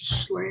point he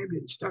just slammed it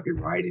and stuck it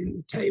right in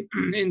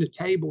the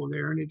table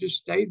there, and it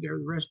just stayed there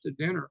the rest of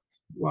the dinner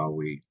while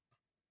we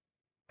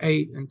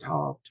ate and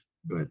talked.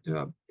 But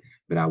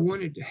I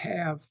wanted to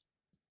have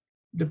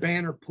the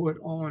banner put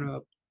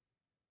on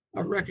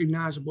a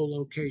recognizable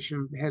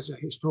location that has a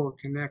historic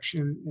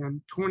connection,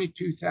 and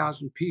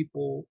 22,000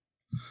 people,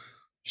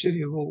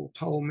 City of Louisville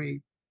told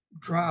me,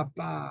 drive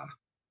by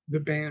the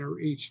banner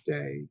each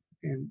day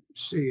and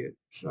see it.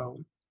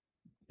 So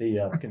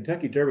The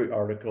Kentucky Derby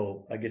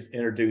article, I guess,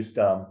 introduced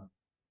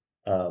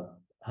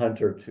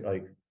Hunter to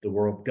like the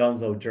world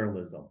Gonzo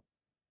journalism.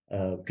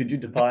 Could you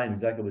define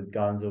exactly what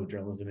Gonzo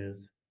journalism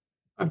is?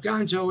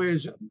 Gonzo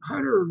is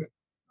Hunter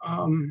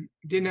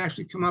didn't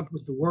actually come up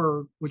with the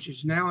word, which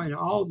is now in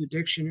all the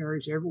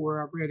dictionaries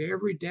everywhere. I've read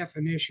every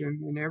definition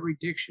in every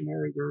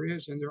dictionary there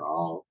is, and they're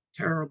all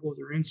terrible.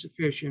 They're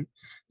insufficient.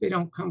 They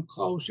don't come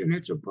close, and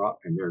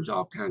and there's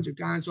all kinds of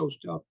Gonzo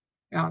stuff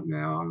out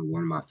now. I mean,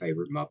 one of my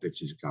favorite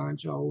Muppets is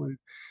Gonzo, and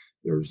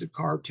there's the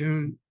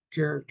cartoon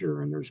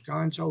character, and there's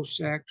Gonzo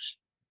sex,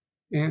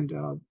 and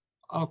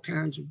all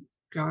kinds of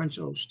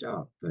Gonzo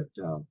stuff. But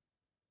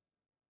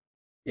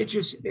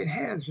it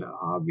has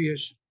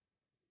obvious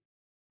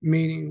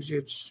meanings.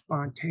 It's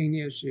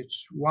spontaneous,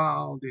 it's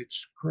wild,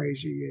 it's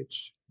crazy,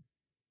 it's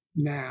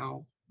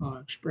now.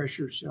 Express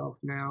yourself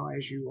now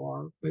as you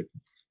are. But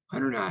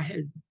Hunter and I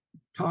had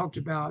talked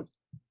about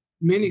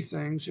many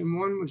things, and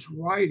one was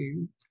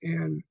writing.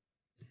 And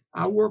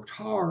I worked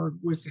hard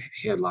with the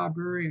head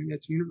librarian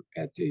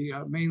at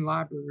the main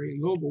library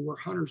in Louisville, where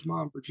Hunter's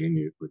mom,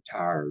 Virginia,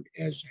 retired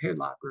as head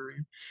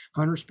librarian.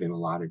 Hunter spent a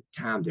lot of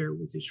time there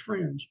with his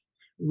friends,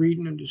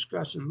 reading and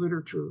discussing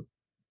literature.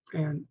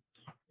 And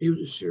he was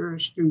a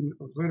serious student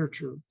of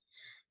literature.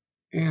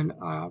 And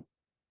I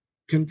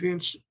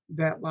convinced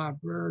that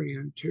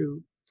librarian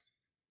to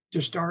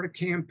start a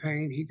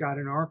campaign. He got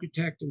an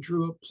architect and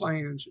drew up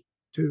plans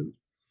to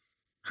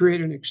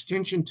create an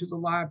extension to the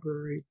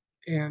library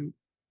and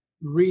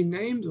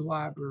rename the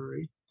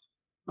library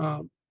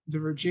the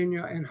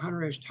Virginia and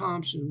Hunter S.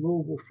 Thompson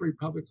Louisville Free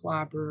Public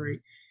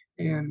Library,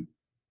 and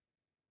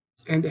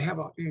to have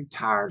an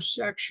entire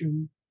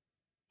section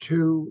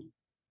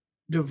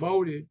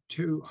devoted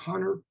to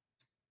Hunter.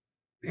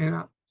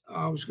 And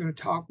I was going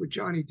to talk with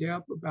Johnny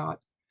Depp about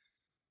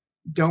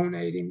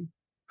donating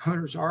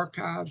Hunter's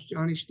archives.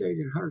 Johnny stayed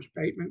in Hunter's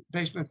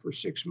basement for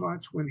 6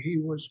 months when he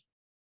was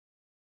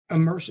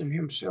immersing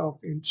himself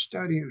in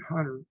studying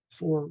Hunter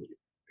for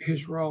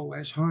his role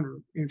as Hunter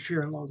in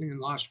Fear and Loathing in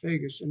Las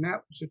Vegas. And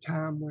that was a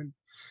time when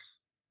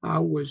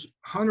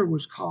Hunter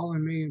was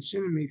calling me and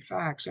sending me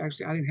fax.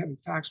 Actually, I didn't have a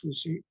fax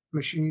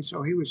machine,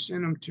 so he would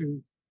send them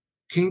to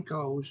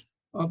Kinko's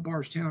up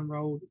Bardstown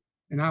Road,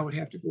 and I would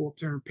have to go up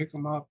there and pick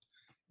them up.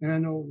 And I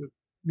know the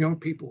young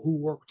people who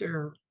work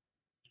there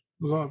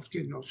loved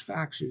getting those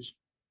faxes.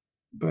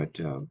 But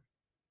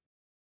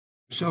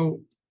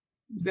so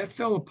that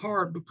fell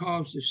apart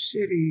because the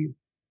city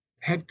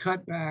had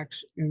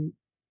cutbacks, and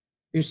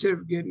instead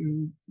of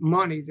getting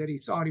money that he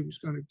thought he was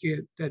going to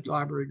get, that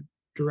library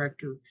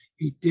director,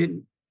 he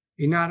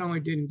not only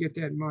didn't get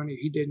that money,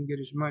 he didn't get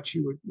as much he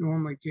would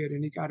normally get,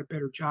 and he got a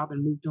better job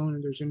and moved on,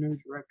 and there's a new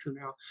director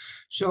now.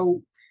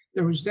 So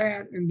there was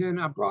that. And then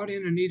I brought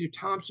in Anita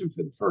Thompson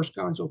for the first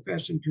Gonzo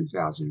Fest in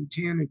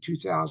 2010. and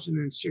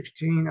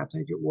 2016, I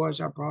think it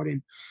was, I brought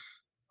in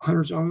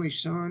Hunter's only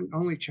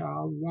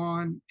child,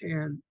 Juan,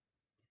 and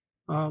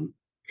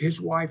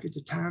his wife at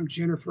the time,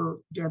 Jennifer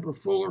Deborah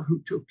Fuller,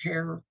 who took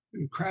care,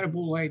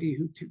 incredible lady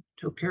who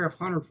took care of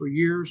Hunter for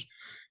years.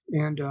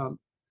 And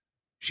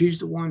she's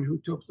the one who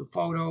took the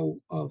photo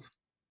of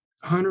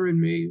Hunter and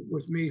me,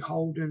 with me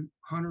holding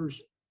Hunter's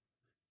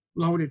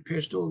loaded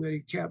pistol that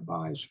he kept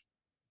by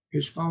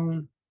his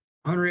phone.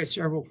 Hunter had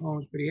several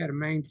phones, but he had a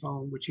main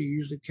phone, which he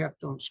usually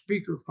kept on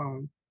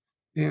speakerphone.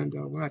 And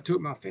when I took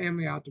my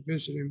family out to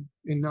visit him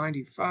in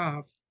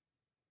 '95,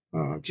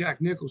 Jack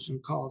Nicholson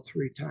called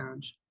 3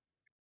 times.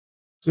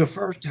 The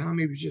first time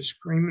he was just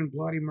screaming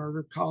bloody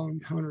murder, calling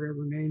Hunter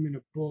every name in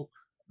a book.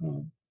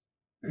 uh,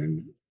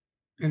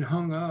 and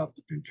hung up.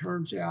 And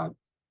turns out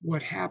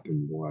what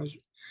happened was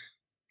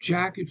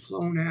Jack had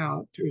flown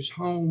out to his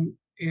home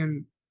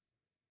in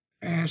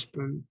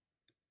Aspen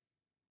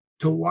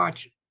to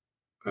watch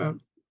a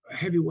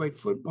heavyweight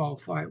football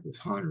fight with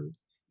Hunter.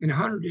 And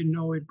Hunter didn't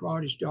know he'd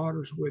brought his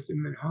daughters with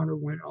him. And Hunter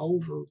went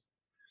over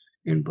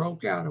and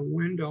broke out a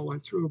window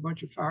and threw a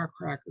bunch of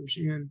firecrackers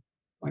in,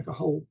 like a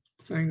whole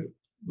thing of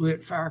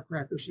lit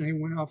firecrackers. And they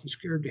went off and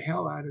scared the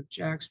hell out of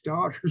Jack's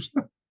daughters.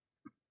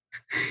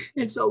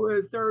 And so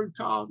with the third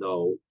call,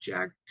 though,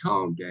 Jack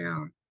calmed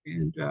down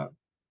and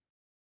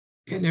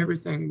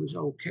everything was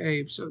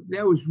okay. So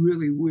that was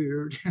really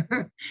weird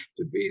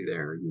to be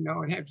there,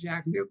 and have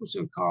Jack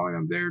Nicholson calling.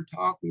 I'm there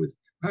talking with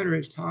Hunter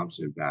S.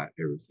 Thompson about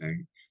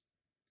everything.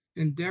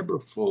 And Deborah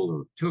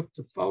Fuller took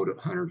the photo.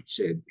 Hunter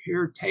said,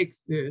 "Here, take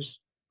this.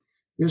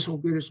 This will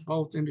get us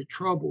both into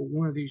trouble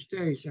one of these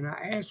days." And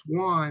I asked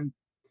Juan,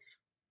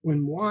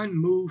 when Juan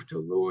moved to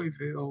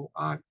Louisville,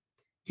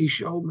 he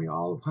showed me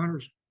all of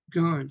Hunter's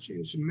guns.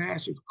 It's a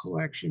massive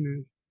collection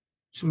of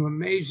some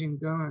amazing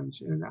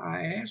guns. And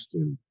I asked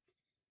him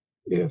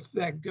if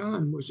that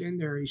gun was in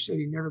there. He said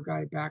he never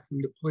got it back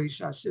from the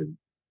police. I said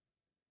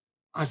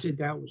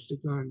that was the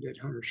gun that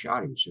Hunter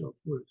shot himself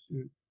with.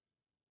 And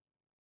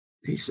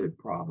he said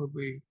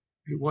probably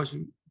it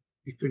wasn't.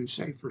 He couldn't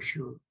say for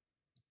sure,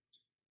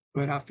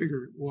 but I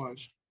figured it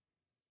was.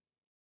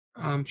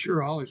 I'm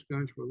sure all his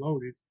guns were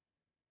loaded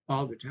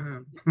all the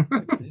time.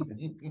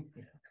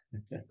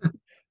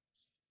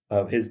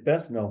 His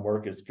best known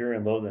work is Fear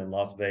and Loathing in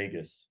Las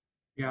Vegas.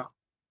 Yeah.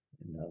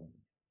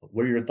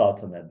 What are your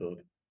thoughts on that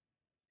book?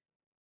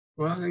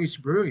 Well, I think it's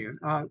brilliant.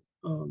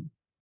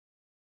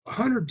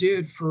 Hunter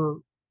did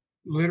for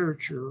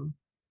literature.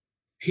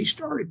 He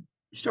started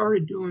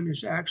doing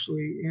this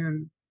actually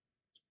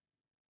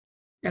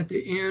at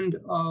the end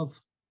of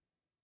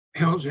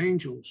Hell's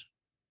Angels.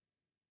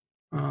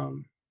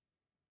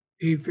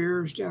 He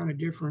veers down a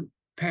different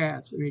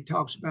path, and he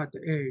talks about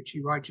the edge.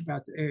 He writes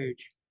about the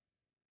edge.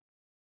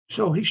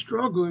 So he's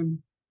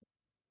struggling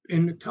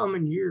in the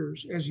coming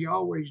years, as he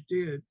always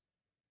did,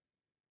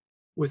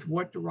 with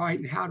what to write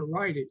and how to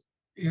write it.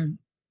 And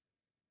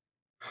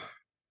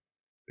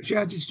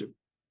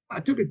I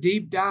took a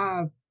deep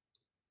dive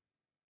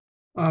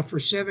for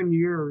 7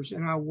 years,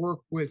 and I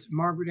worked with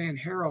Margaret Ann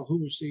Harrell, who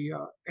was the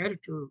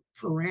editor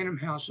for Random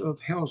House of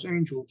Hell's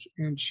Angels,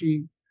 and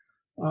she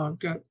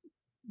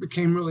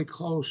became really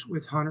close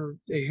with Hunter.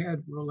 They had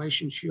a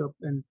relationship,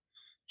 and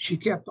she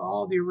kept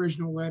all the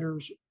original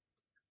letters.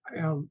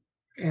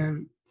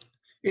 And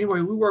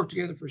anyway, we worked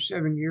together for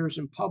 7 years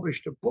and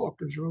published a book.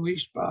 It was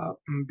released by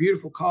a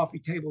beautiful coffee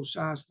table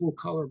size, full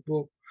color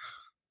book,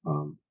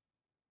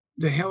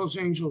 The Hell's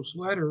Angels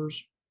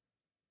Letters,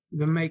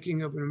 The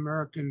Making of an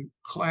American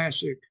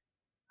Classic,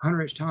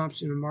 Hunter S.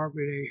 Thompson and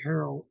Margaret A.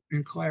 Harrell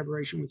in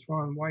collaboration with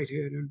Ron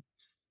Whitehead. And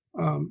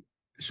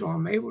so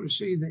I'm able to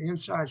see the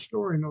inside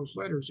story in those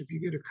letters. If you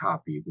get a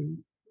copy, you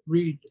can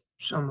read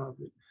some of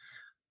it,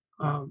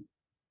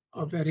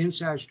 of that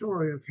inside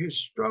story of his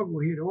struggle.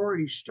 He had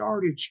already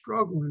started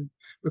struggling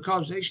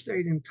because they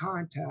stayed in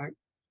contact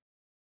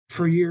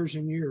for years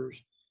and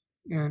years.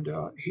 And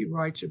he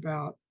writes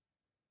about,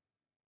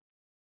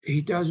 he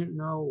doesn't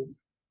know,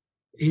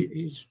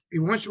 he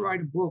wants to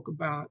write a book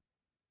about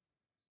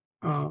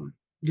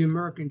the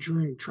American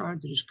dream,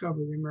 trying to discover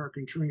the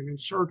American dream, in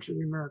search of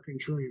the American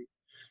dream.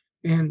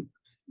 And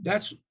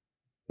that's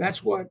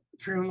what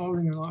Fear and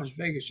Loathing in Las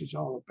Vegas is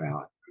all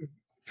about.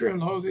 Fear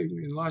and Loathing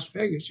in Las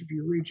Vegas, if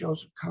you read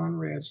Joseph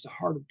Conrad's The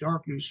Heart of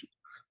Darkness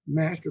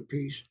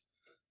masterpiece,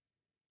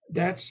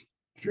 that's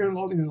Fear and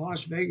Loathing in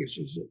Las Vegas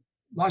is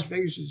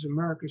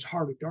America's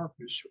heart of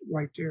darkness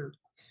right there.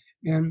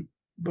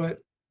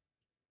 But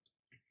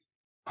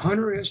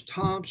Hunter S.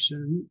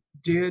 Thompson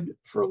did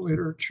for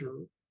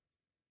literature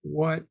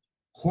what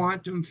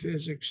quantum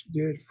physics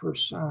did for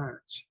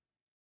science.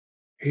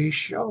 He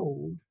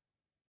showed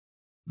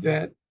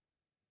that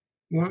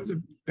one of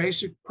the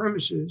basic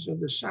premises of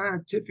the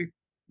scientific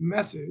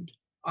method,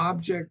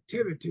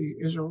 objectivity,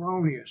 is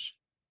erroneous.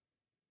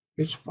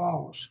 It's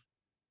false.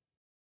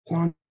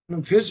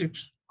 Quantum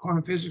physics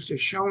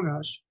has shown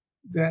us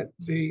that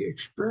the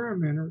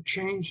experimenter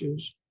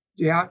changes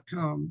the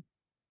outcome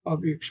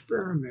of the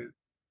experiment.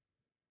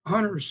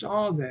 Hunter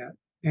saw that,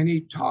 and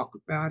he talked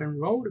about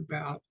and wrote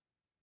about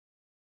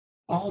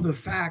all the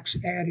facts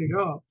added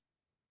up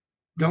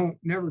don't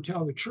never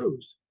tell the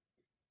truth.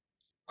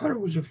 Hunter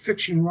was a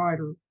fiction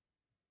writer.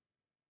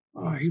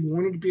 He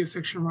wanted to be a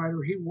fiction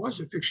writer. He was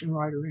a fiction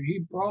writer, and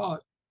he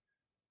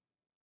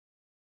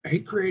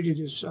created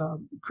this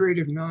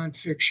creative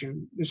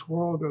nonfiction, this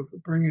world of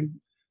bringing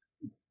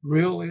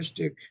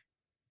realistic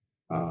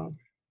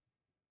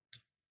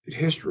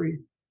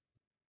history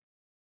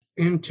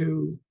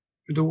into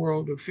the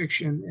world of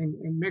fiction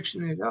and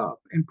mixing it up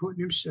and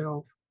putting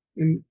himself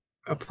in.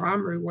 A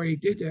primary way he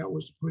did that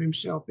was to put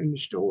himself in the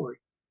story,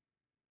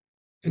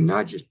 and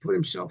not just put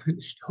himself in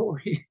the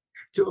story,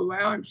 to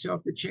allow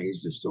himself to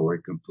change the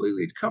story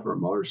completely, to cover a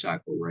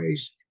motorcycle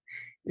race,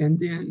 and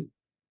then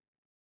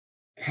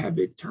have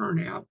it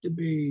turn out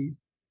to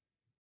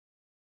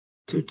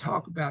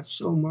talk about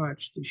so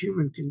much, the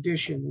human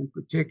condition in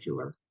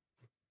particular.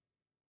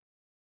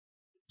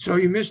 So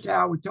you missed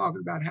out. We're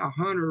talking about how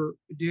Hunter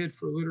did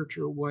for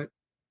literature what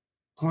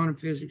quantum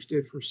physics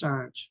did for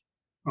science.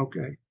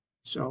 Okay,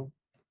 so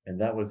And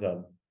that was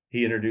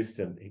he introduced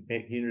him. He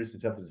introduced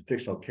himself as a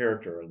fictional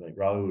character, like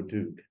Raoul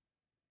Duke.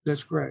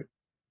 that's great.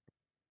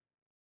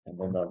 And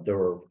then there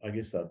were, I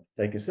guess,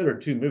 they consider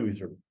 2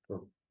 movies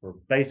were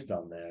based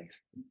on that.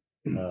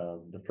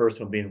 The first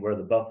one being Where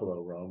the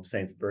Buffalo Roam,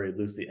 saying it's a very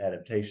loosely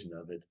adaptation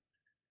of it.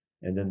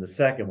 And then the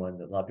second one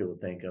that a lot of people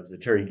think of is the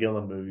Terry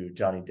Gilliam movie with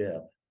Johnny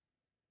Depp.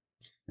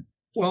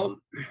 Well,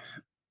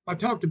 I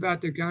talked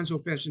about the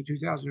Gonzo Fest in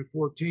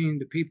 2014.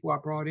 The people I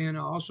brought in,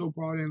 I also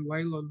brought in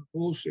Layla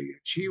Nabulsi.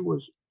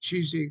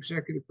 She's the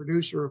executive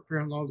producer of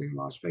Fear and Loathing in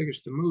Las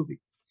Vegas, the movie,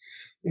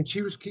 and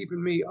she was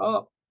keeping me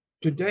up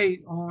to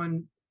date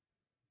on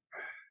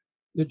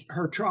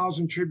her trials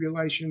and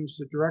tribulations,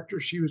 the director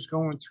she was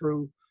going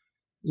through.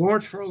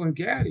 Lawrence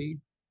Ferlinghetti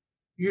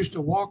used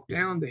to walk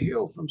down the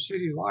hill from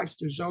City Lights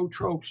to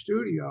Zoetrope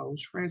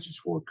Studios, Francis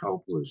Ford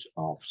Coppola's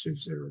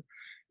offices there,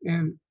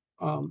 and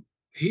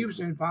he was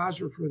an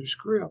advisor for the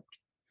script.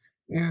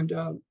 And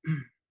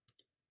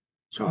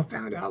so I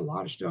found out a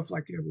lot of stuff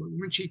like that.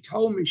 When she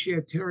told me she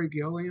had Terry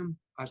Gilliam,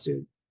 I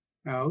said,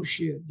 "Oh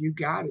shit, you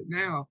got it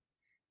now.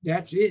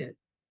 That's it.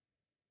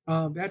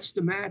 That's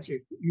the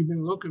magic you've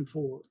been looking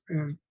for."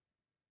 And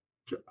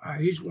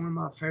he's one of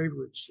my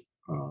favorites.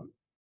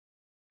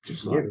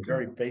 Just He like gave a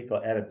very faithful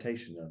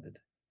adaptation of it.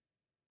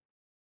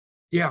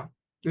 yeah,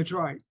 that's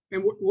right.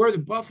 And where the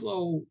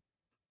Buffalo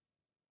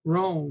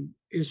Roam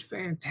is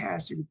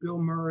fantastic. Bill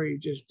Murray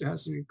just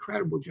does an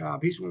incredible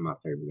job. He's one of my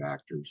favorite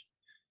actors.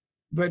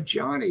 But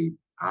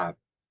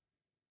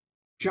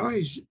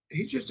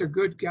he's just a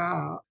good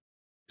guy.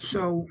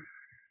 So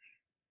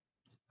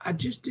I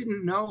just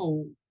didn't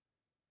know.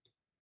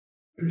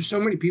 There's so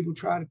many people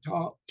try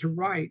to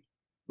write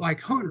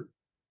like Hunter.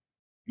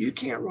 You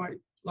can't write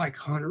like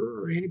Hunter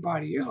or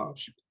anybody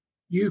else.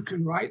 You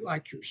can write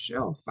like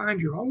yourself,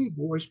 find your own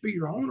voice, be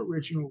your own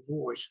original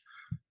voice.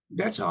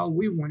 That's all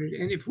we wanted.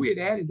 And if we had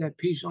added that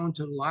piece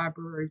onto the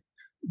library,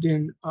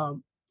 then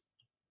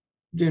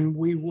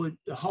we would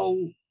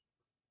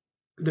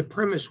the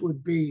premise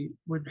would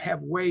have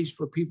ways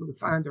for people to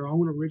find their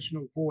own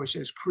original voice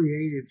as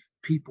creative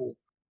people.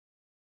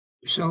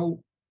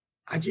 So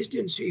I just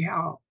didn't see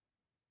how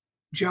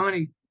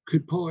Johnny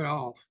could pull it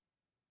off.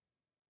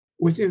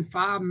 Within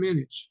 5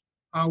 minutes,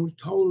 I was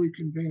totally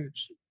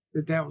convinced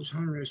that was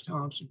Hunter S.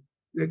 Thompson,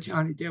 that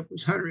Johnny Depp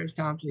was Hunter S.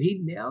 Thompson. He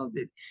nailed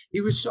it.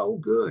 He was so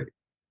good.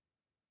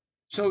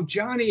 So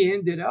Johnny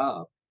ended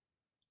up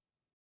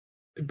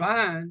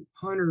buying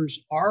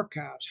Hunter's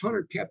archives.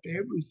 Hunter kept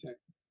everything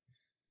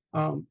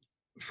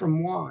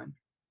from Juan.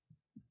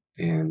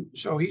 And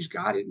so he's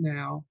got it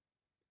now.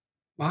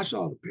 I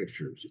saw the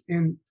pictures.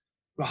 And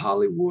the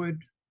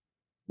Hollywood,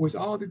 with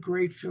all the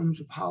great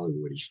films of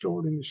Hollywood, is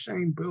stored in the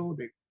same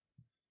building.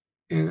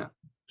 And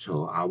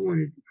so I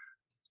wanted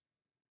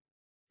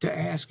to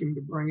ask him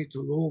to bring it to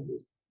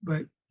Louisville.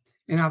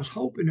 And I was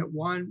hoping that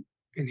Juan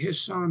and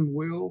his son,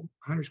 Will,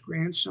 Hunter's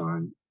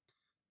grandson,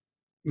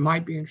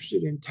 might be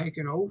interested in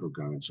taking over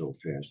Gonzo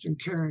Fest and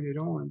carrying it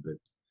on, but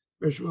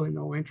there's really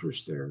no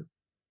interest there.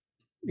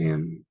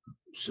 And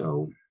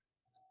so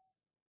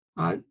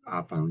I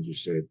finally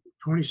just said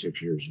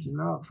 26 years is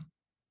enough.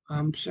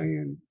 I'm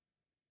saying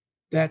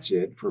that's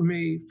it for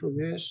me for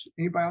this.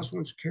 Anybody else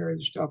wants to carry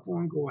the stuff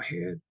on, go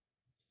ahead.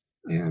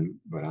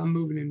 But I'm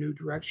moving in new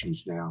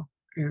directions now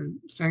and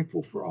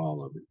thankful for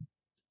all of it.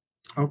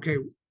 Okay,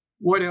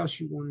 what else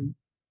you want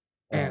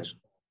to ask?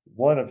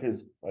 One of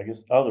his, I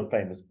guess, other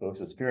famous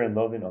books is Fear and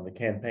Loathing on the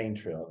Campaign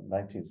Trail in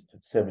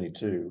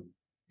 1972.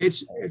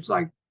 It's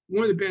like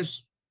one of the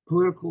best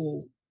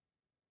political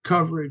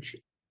coverage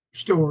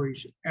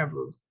stories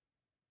ever.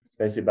 It's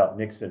basically about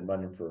Nixon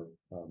running for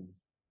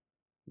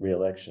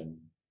re-election.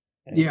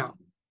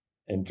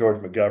 And George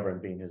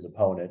McGovern being his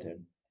opponent.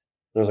 And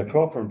there's a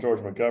quote from George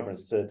McGovern that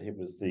said it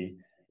was the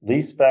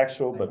least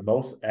factual but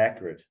most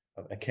accurate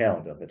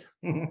account of it.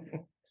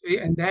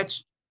 And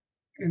that's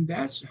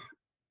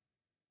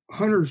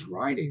Hunter's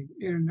writing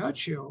in a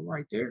nutshell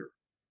right there.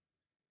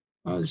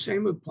 The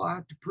same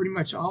applied to pretty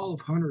much all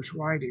of Hunter's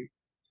writing.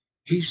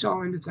 He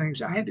saw into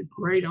things. I had the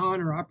great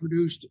honor, I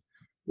produced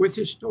with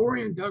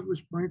historian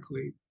Douglas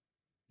Brinkley,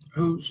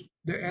 who's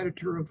the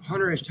editor of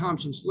Hunter S.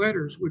 Thompson's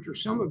letters, which are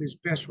some of his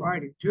best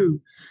writing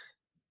too.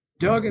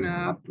 Doug and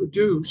I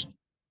produced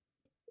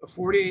a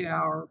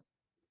 48-hour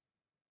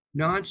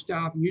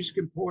nonstop music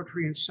and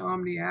poetry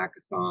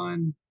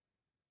insomniac-a-thon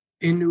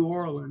in New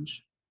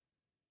Orleans,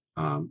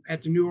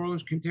 at the New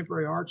Orleans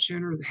Contemporary Arts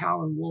Center, the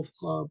Howlin' Wolf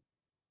Club,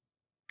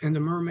 and the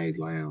Mermaid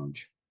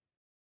Lounge.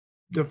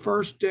 The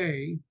first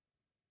day,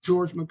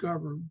 George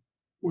McGovern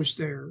was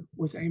there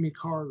with Amy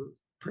Carter,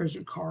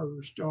 President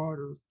Carter's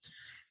daughter,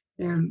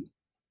 and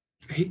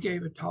he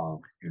gave a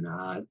talk, and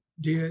I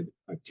did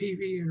a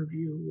TV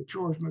interview with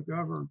George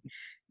McGovern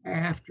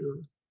after,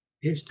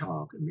 his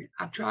talk. I mean,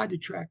 I've tried to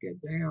track it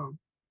down,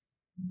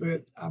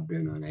 but I've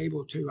been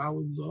unable to. I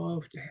would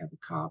love to have a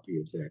copy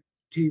of that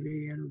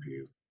TV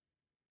interview.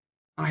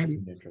 I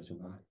haven't,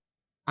 Interesting one.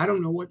 I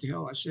don't know what the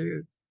hell I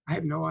said. I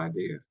have no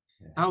idea.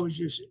 Yeah. It was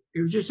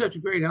just such a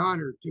great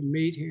honor to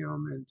meet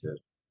him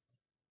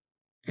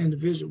and to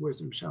visit with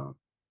him some.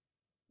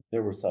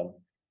 There were some,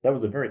 that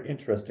was a very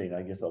interesting,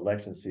 I guess,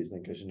 election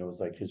season, because, it was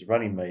like his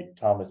running mate,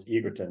 Thomas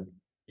Eagleton,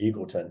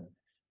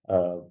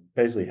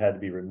 basically had to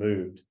be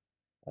removed,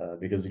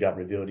 because it got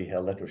revealed he had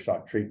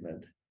electroshock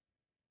treatment.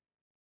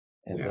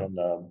 And Yeah.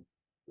 then,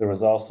 there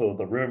was also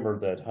the rumor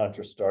that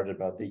Hunter started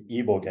about the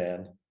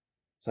Ibogan.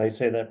 So I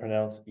say that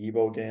pronounced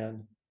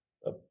Ibogan,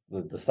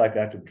 the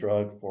psychoactive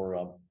drug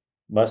for,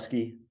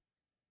 muskie.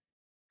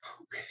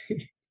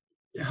 Okay.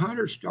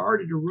 Hunter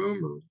started a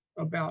rumor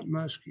about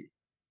Muskie.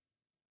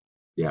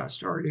 Yeah,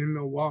 started in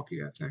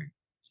Milwaukee, I think.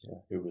 Yeah,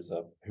 who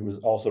was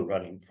also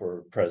running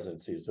for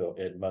presidency as well,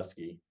 Ed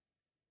Muskie.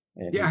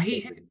 And Yeah,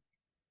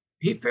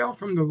 he fell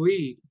from the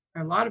lead.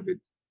 A lot of it,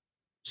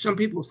 some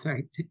people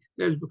think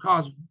that is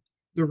because of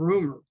the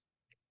rumor.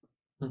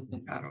 I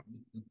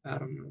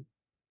don't know.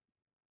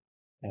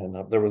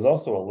 And there was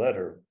also a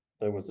letter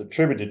that was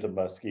attributed to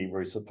Muskie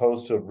where he's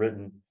supposed to have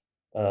written,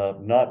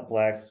 not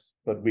blacks,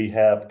 but we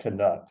have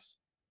Canucks.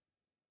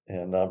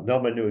 And no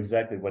one knew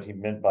exactly what he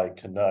meant by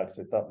Canucks.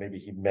 They thought maybe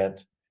he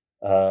meant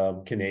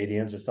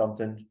Canadians or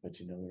something, but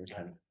they were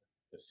kind of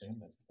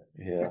Assume that's.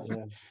 yeah.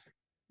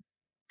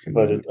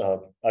 But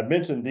I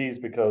mentioned these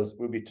because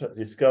we'll be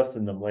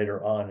discussing them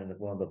later on in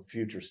one of the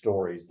future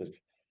stories that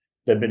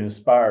have been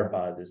inspired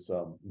by this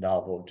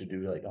novel to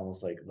do like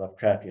almost like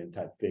Lovecraftian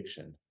type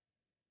fiction.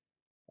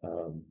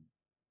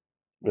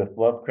 With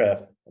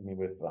Lovecraft, I mean,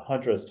 with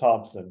Hunter S.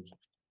 Thompson,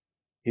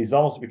 he's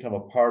almost become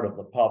a part of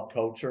the pop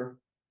culture.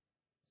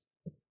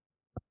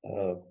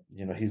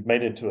 He's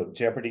made it to a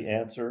Jeopardy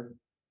answer,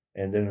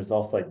 and then there's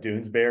also like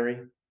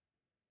Doonesbury,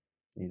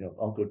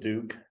 Uncle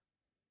Duke.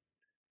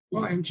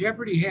 Well, and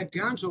Jeopardy had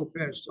Gonzo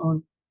Fest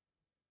on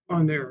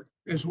there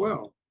as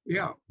well.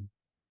 Yeah.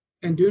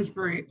 And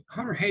Doonesbury,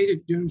 Hunter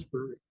hated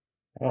Doonesbury.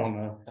 Oh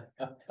no.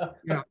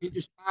 Yeah, he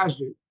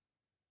despised it.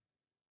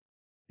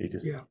 He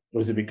just Yeah.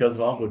 Was it because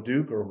of Uncle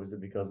Duke or was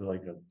it because of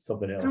like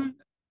something else?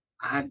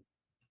 I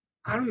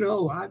don't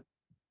know.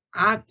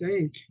 I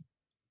think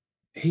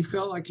he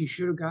felt like he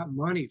should have got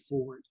money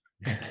for it.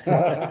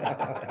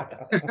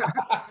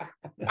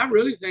 I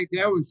really think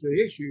that was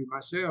the issue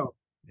myself.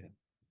 Yeah.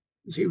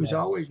 He was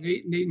always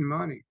needing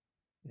money.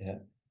 Yeah.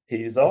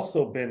 He's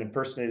also been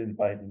impersonated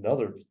by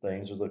other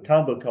things. There's a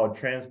comic book called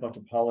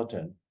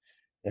Transmetropolitan,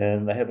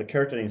 and they have a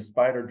character named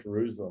Spider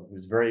Jerusalem,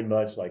 who's very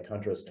much like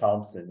Hunter S.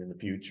 Thompson in the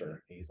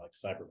future. He's like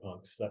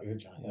cyberpunk,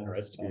 Hunter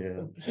S. Yeah.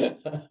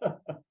 Thompson.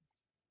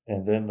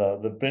 And then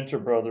the Venture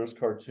Brothers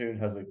cartoon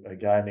has a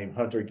guy named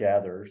Hunter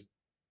Gatherers.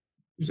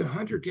 It was the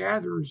hunter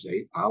gatherers.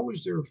 I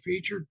was their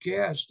featured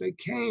guest. They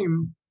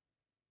came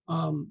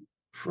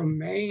from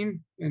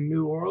Maine and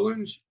New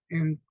Orleans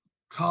and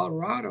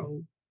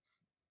Colorado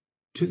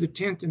to the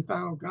 10th and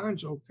final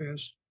Gonzo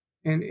Fest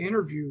and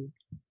interviewed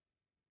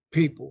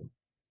people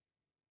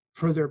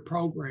for their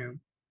program,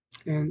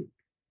 and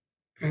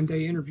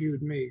they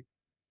interviewed me.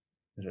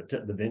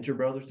 The Venture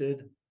Brothers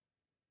did?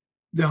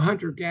 The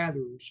hunter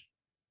gatherers.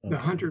 The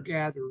Okay. hunter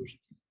gatherers.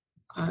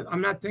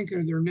 I'm not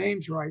thinking of their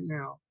names right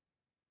now,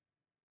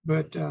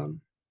 but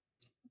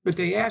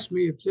they asked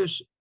me if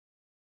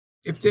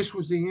this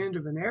was the end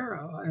of an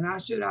era, and I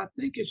said I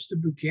think it's the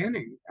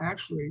beginning.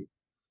 Actually,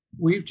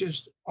 we've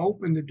just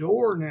opened the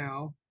door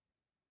now.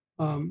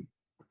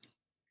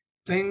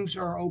 Things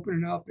are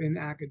opening up in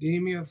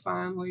academia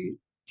finally,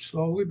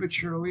 slowly but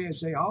surely,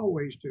 as they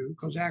always do,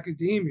 because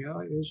academia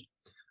is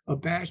a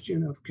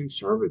bastion of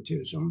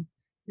conservatism,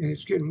 and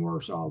it's getting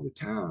worse all the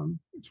time.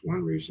 It's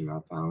one reason I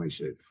finally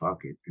said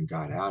fuck it and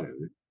got out of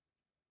it.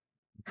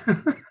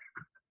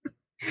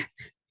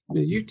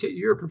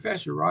 You're a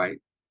professor, right?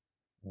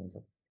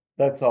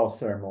 That's all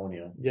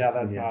ceremonial. Yeah,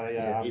 that's not,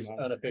 Yeah. he's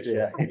unofficial.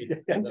 Yeah.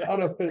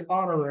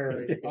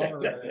 Honorary.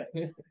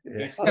 Yeah.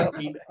 He's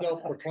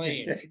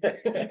self-proclaimed.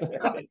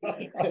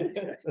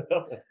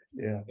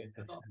 Yeah.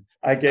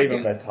 I gave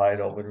him that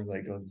title, but it was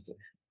like doing this.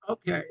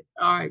 Okay,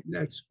 all right,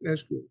 that's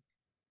good.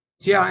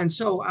 Yeah, and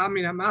so I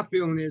mean, my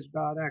feeling is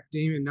about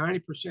academia,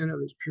 90%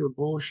 of it's pure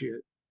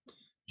bullshit.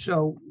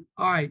 So,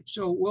 all right,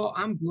 so well,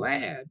 I'm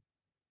glad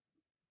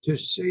to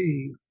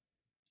see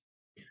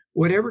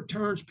whatever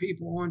turns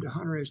people on to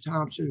Hunter S.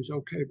 Thompson is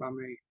okay by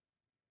me.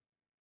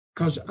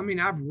 Because I mean,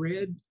 I've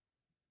read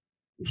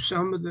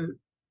some of the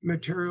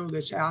material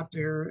that's out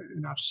there,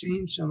 and I've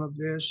seen some of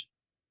this,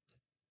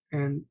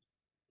 and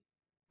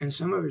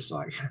some of it's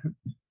like,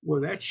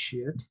 well, that's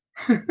shit.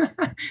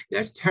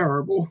 That's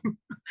terrible.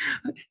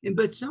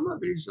 But some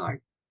of it is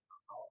like,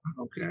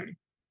 oh, okay,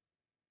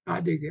 I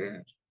dig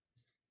that.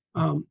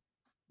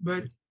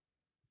 But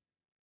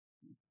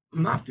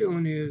my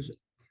feeling is,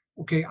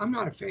 okay, I'm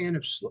not a fan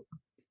of.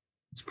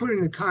 Let's put it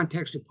in the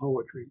context of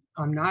poetry.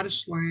 I'm not a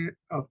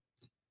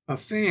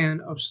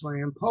fan of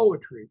slam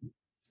poetry.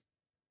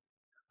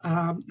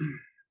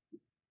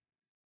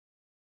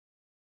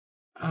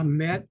 I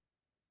met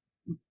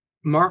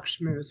Mark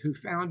Smith, who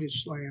founded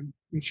Slam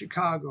in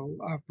Chicago.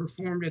 I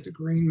performed at the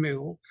Green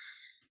Mill.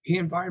 He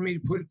invited me to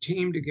put a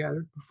team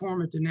together,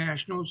 perform at the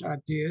Nationals. I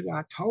did.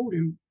 I told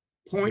him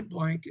point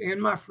blank,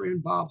 and my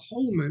friend Bob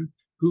Holman,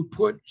 who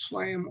put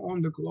Slam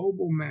on the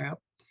global map,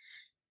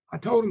 I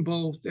told them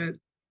both that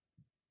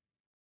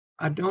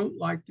I don't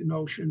like the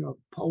notion of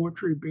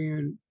poetry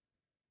being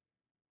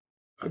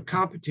a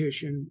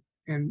competition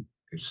and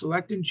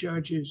selecting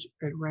judges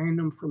at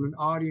random from an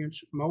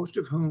audience, most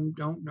of whom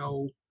don't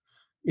know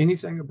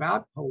anything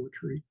about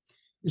poetry.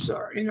 So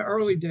in the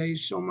early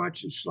days, so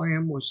much of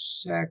Slam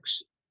was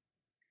sex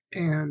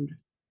and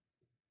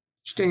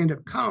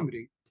stand-up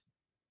comedy.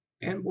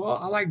 And well,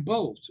 I like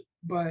both,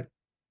 but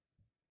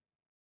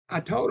I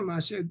told him, I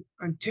said,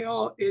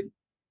 until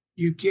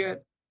you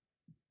get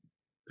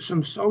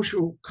some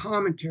social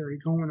commentary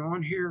going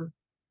on here,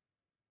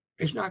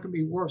 it's not going to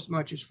be worth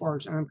much as far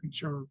as I'm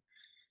concerned.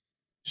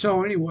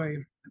 So anyway,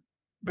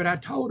 but I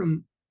told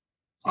him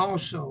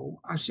also,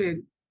 I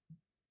said,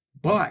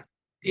 but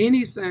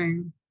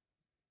anything,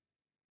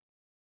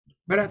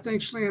 but I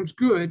think Slam's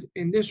good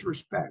in this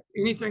respect.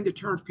 Anything that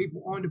turns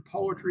people on to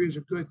poetry is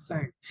a good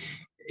thing.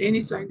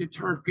 Anything that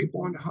turns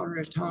people on to Hunter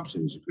S.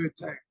 Thompson is a good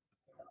thing.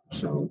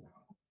 So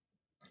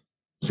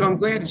I'm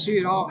glad to see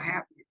it all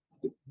happening.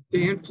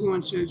 The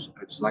influences,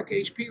 it's like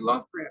H.P.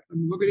 Lovecraft. I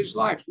mean, look at his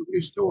life, look at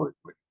his story.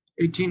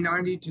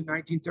 1890 to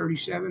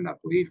 1937, I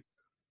believe,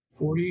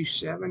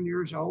 47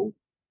 years old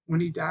when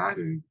he died.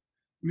 And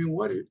I mean,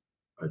 what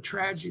a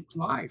tragic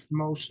life,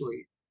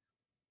 mostly,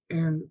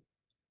 and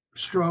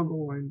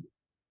struggle and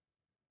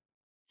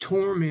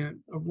torment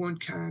of one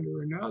kind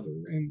or another.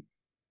 And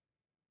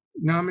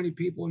not many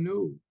people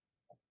knew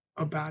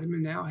about him.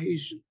 And now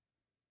he's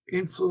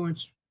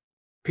influenced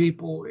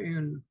people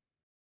in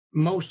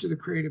most of the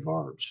creative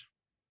arts.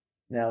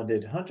 Now,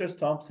 did Hunter S.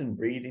 Thompson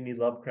read any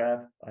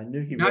Lovecraft? I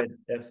knew he read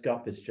F.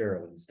 Scott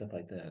Fitzgerald and stuff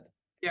like that.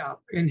 Yeah,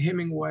 and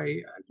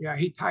Hemingway. Yeah,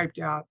 he typed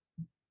out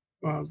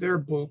their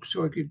book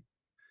so it could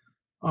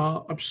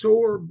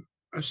absorb,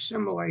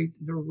 assimilate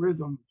the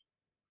rhythm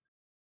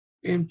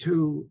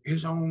into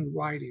his own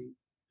writing.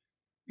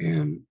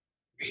 And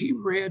he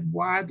read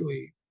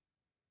widely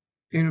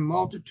in a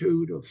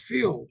multitude of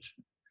fields.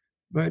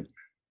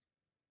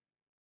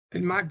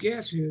 And my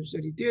guess is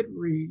that he did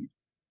read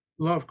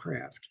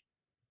Lovecraft,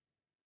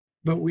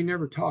 but we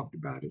never talked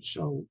about it.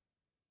 So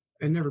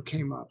it never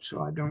came up.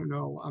 So I don't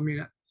know. I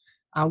mean,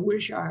 I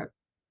wish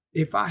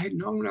if I had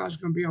known I was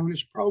going to be on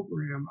this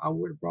program, I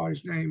would have brought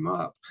his name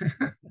up.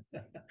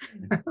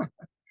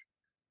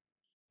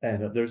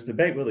 And there's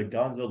debate whether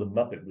Gonzo the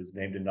Muppet was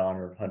named in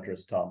honor of Hunter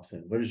S.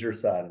 Thompson. What is your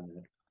side on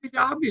that? It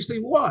obviously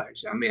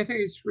was. I mean, I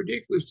think it's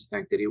ridiculous to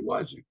think that it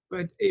wasn't,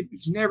 but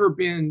it's never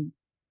been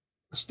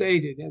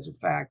stated as a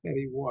fact that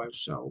he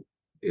was. So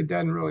it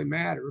doesn't really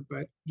matter.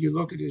 But you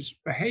look at his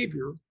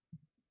behavior,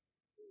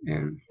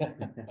 and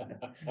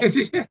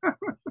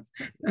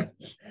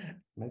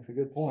Makes a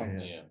good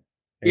point. Yeah.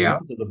 Yeah. And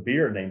also the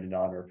beer named in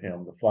honor of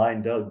him, the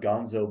Flying Dog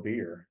Gonzo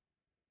beer.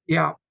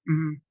 Yeah.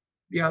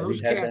 Yeah, Have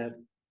those you had cats. that?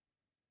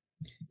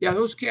 Yeah,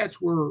 those cats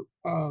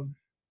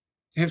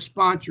have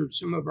sponsored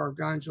some of our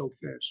Gonzo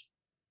Fest.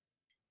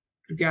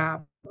 The guy,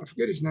 I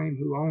forget his name,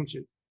 who owns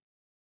it,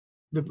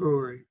 the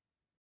brewery,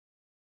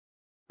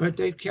 but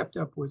they've kept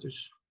up with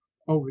us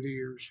over the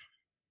years.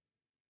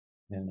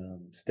 And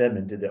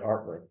Stedman did the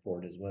artwork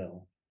for it as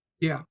well.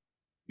 Yeah,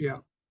 yeah.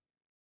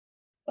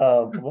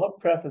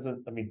 Lovecraft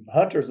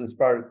Hunter's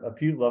inspired a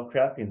few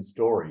Lovecraftian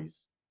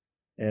stories.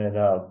 And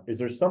is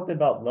there something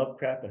about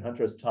Lovecraft and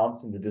Hunter S.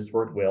 Thompson that just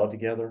worked well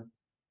together?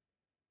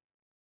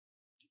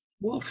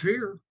 Well,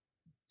 fear.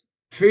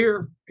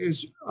 Fear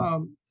is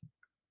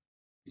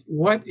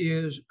what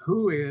is,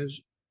 who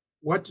is,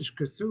 what does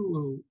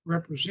Cthulhu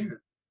represent?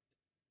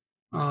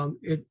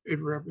 It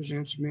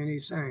represents many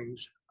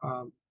things.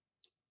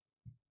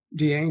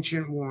 The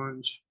ancient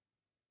ones,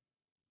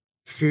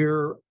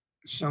 fear,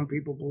 some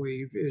people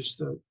believe, is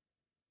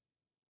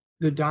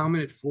the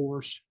dominant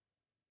force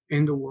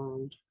in the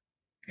world.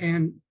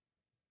 And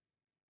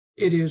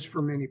it is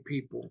for many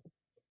people.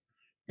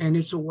 And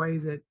it's a way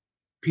that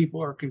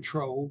people are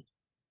controlled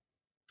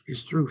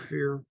is through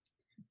fear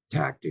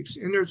tactics.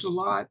 And there's a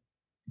lot,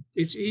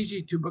 it's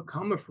easy to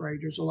become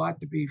afraid. There's a lot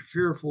to be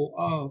fearful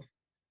of,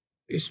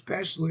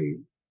 especially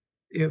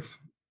if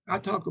I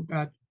talk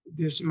about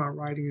this in my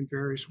writing in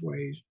various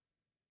ways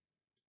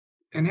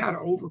and how to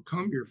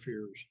overcome your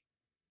fears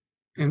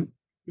and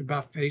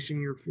about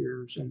facing your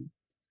fears.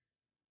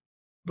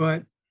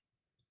 But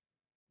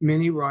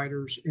many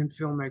writers and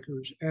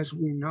filmmakers, as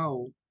we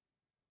know,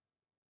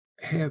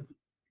 have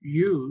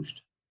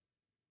used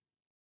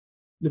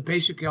the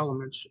basic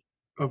elements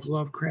of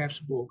Lovecraft's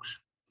books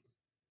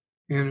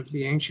and of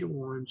the ancient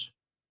ones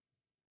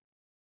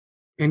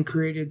and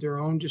created their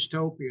own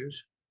dystopias,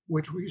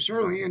 which we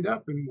certainly end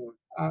up in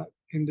one.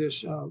 In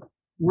this,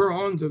 we're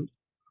on the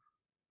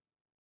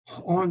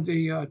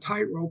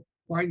tightrope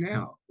right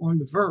now, on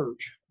the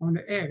verge, on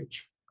the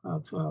edge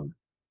of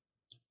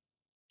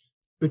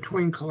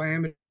between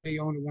calamity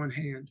on the one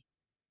hand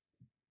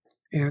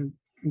and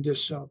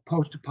this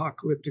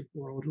post-apocalyptic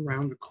world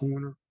around the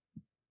corner?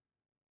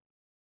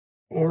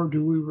 Or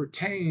do we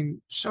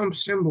retain some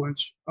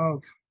semblance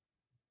of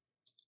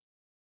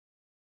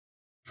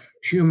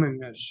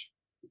humanness,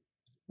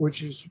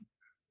 which is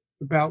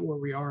about where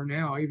we are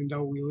now, even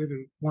though we live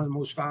in one of the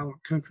most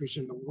violent countries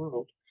in the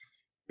world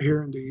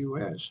here in the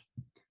US.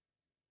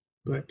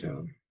 But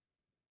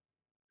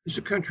it's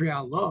a country I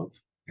love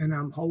and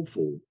I'm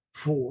hopeful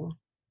for.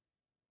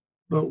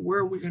 But where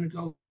are we going to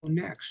go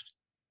next?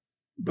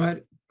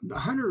 But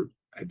Hunter,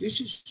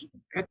 this is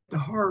at the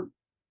heart,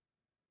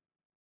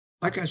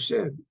 like I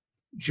said,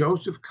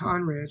 Joseph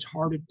Conrad's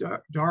Heart of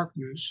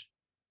Darkness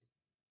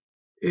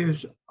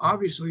is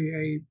obviously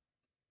a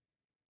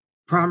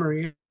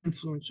primary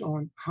influence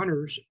on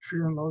Hunter's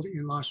Fear and Loathing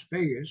in Las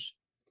Vegas,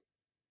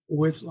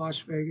 with Las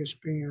Vegas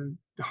being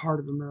the heart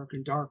of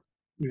American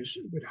darkness.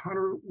 But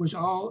Hunter was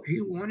all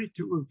he wanted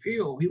to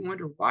reveal, he wanted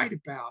to write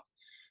about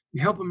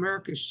and help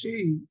America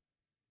see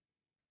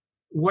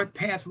what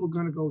path we're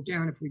going to go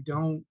down if we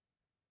don't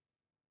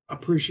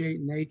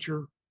appreciate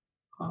nature.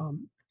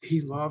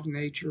 He loved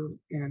nature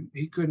and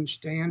he couldn't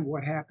stand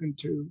what happened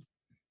to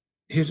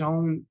his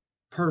own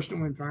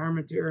personal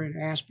environment there in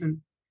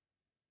Aspen,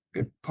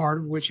 part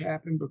of which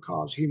happened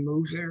because he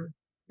moved there.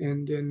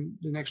 And then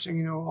the next thing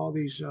you know, all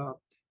these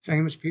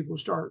famous people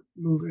start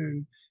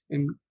moving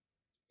and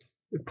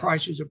the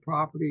prices of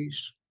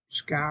properties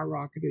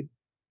skyrocketed.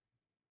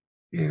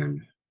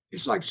 And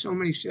it's like so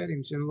many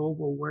settings in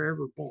Louisville,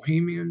 wherever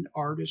bohemian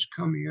artists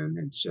come in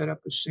and set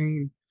up a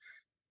scene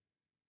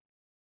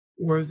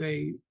where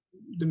the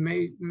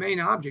main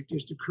object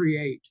is to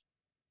create.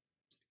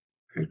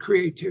 And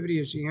creativity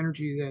is the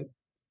energy that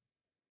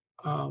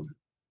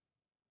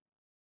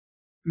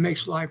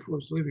makes life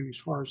worth living, as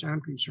far as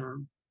I'm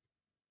concerned.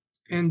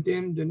 And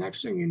then the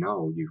next thing you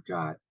know, you've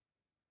got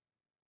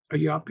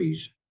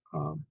yuppies,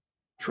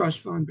 trust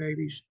fund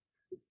babies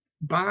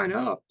buying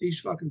up these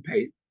fucking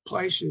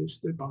places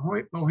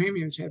that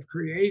bohemians have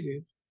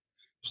created,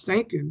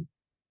 thinking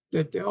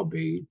that they'll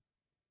be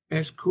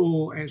as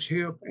cool, as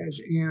hip, as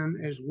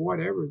in, as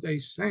whatever they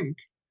think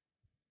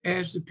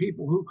as the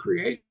people who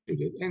created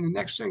it. And the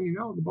next thing you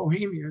know, the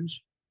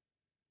bohemians,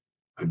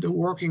 the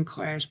working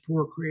class,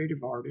 poor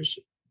creative artists,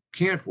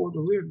 can't afford to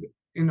live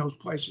in those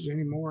places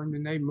anymore. And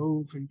then they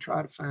move and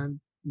try to find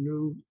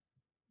new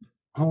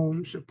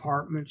homes,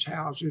 apartments,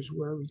 houses,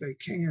 wherever they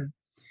can.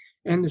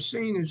 And the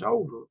scene is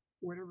over,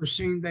 whatever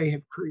scene they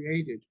have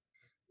created,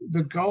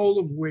 the goal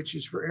of which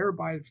is for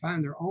everybody to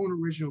find their own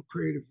original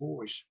creative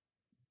voice.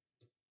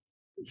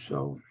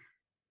 So,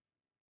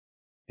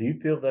 Do you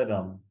feel that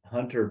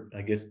Hunter,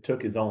 I guess,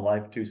 took his own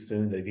life too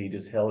soon, that if he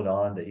just held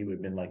on, that he would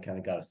have been like kind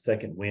of got a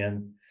second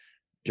wind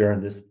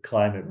during this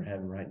climate we're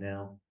having right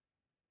now?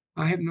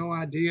 I have no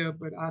idea,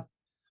 but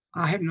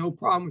I have no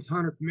problem with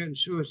Hunter committing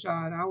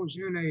suicide. I was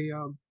in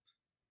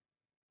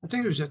I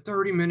think it was a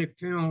 30-minute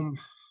film,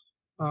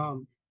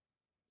 um,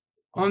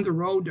 On the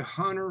Road to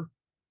Hunter.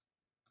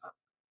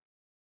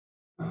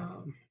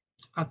 Um,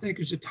 I think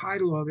is the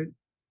title of it.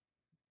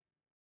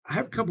 I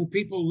have a couple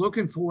people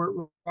looking for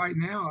it right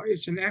now.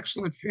 It's an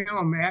excellent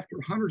film. After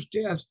Hunter's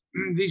death,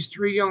 these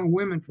three young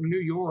women from New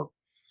York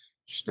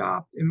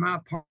stopped in my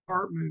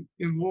apartment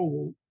in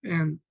Louisville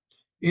and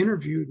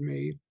interviewed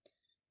me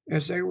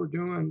as they were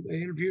doing.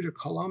 They interviewed a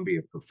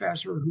Columbia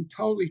professor who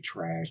totally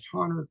trashed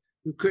Hunter,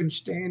 who couldn't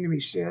stand him.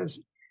 He says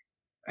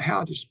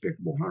how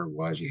despicable Hunter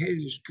was. He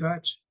hated his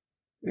guts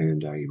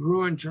and he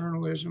ruined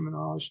journalism and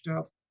all this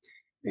stuff.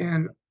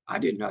 And I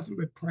did nothing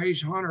but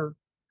praise Hunter.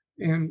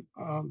 And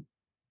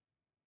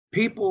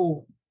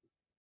people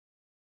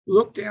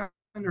look down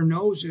their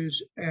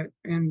noses at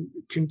and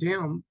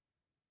condemn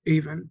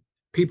even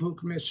people who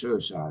commit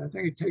suicide. I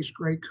think it takes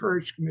great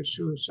courage to commit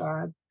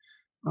suicide.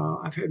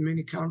 I've had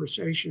many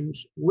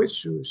conversations with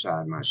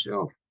suicide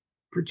myself,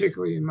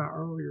 particularly in my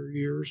earlier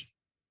years,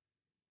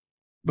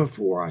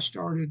 before I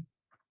started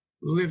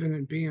living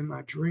and being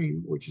my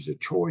dream, which is a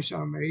choice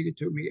I made. It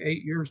took me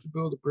 8 years to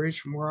build a bridge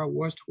from where I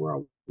was to where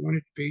I wanted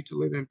to be, to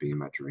live and be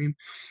my dream.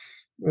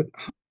 But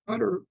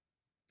Hunter,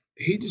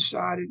 he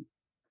decided,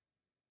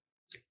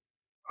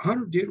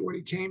 Hunter did what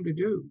he came to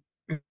do,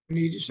 and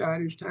he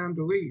decided it was time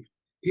to leave.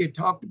 He had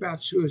talked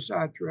about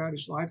suicide throughout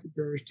his life at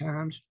various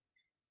times,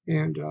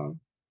 and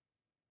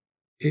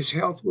his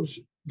health was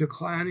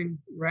declining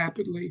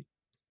rapidly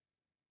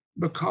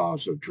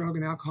because of drug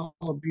and alcohol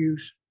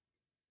abuse,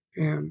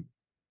 and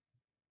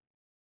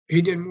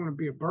he didn't want to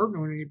be a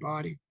burden on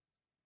anybody,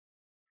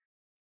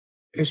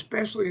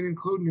 especially and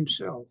including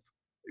himself.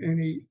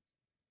 And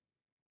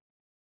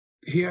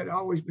he had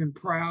always been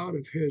proud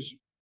of his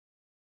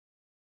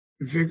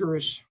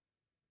vigorous,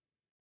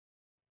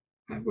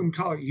 I wouldn't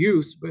call it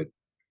youth, but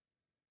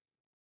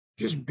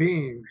just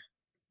being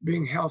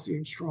healthy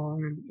and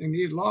strong, and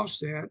he had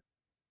lost that.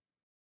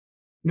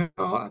 No,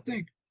 I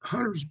think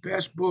Hunter's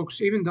best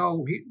books, even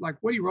though he like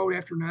what he wrote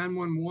after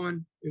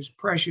 9/11 is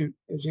prescient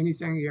as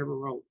anything he ever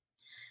wrote.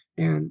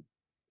 And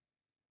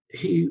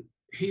he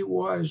he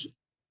was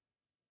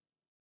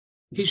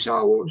he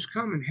saw what was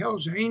coming. In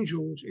Hell's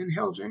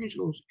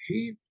Angels,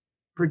 he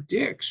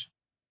predicts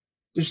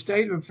the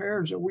state of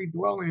affairs that we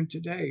dwell in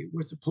today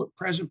with the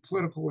present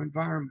political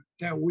environment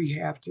that we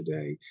have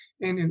today,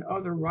 and in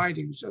other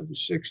writings of the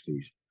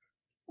 60s,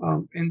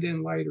 and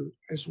then later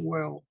as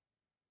well.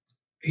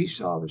 He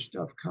saw the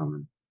stuff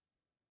coming.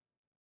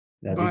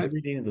 Now, did you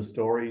read any of the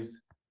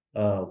stories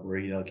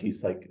where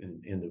he's like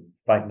in the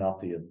fighting off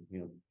the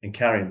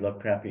encountering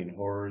Lovecraftian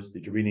horrors?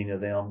 Did you read any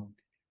of them?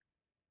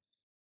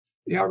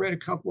 Yeah, I read a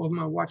couple of them.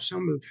 I watched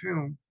some of the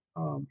film.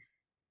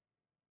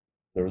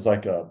 There was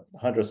like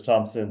Hunter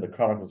Thompson, The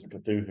Chronicles of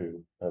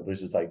Cthulhu,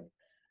 which is like,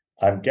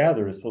 I'm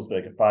gathered it's supposed to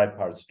be like a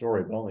 5-part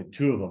story, but only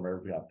 2 of them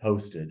ever got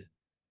posted.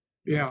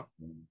 Yeah.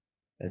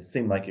 It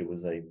seemed like it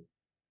was a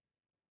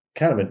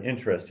kind of an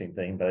interesting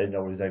thing, but I didn't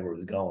know exactly where it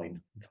was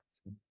going.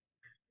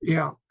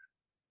 Yeah.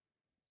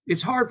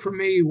 It's hard for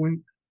me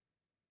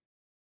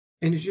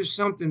and it's just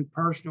something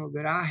personal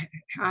that I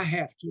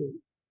have to.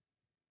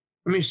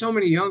 I mean, so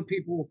many young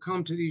people will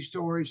come to these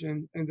stories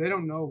and they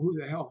don't know who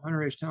the hell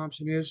Hunter S.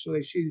 Thompson is. So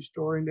they see the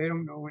story and they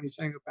don't know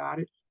anything about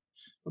it,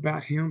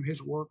 about him,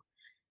 his work.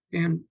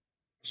 And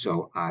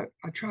so I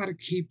try to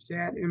keep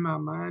that in my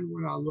mind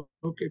when I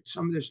look at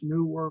some of this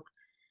new work.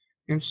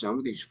 And some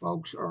of these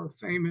folks are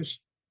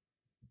famous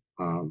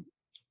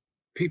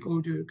people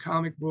who do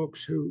comic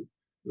books, who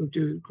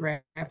do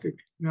graphic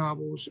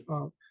novels.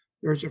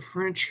 There's a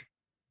French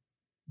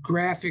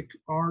graphic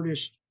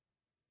artist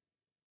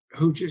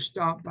who just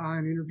stopped by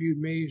and interviewed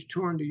me. He's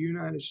touring the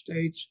United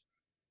States.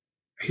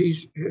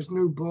 His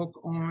new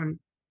book on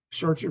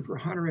searching for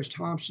Hunter S.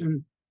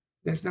 Thompson.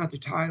 That's not the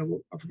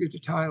title. I forget the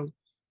title.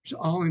 It's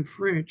all in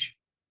French.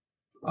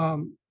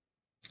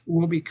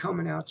 Will be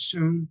coming out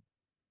soon,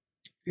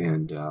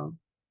 and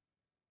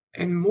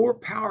more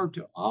power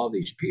to all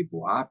these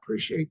people. I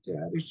appreciate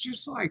that. It's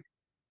just like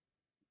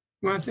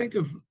when I think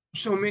of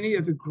so many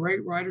of the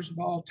great writers of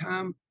all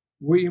time: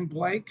 William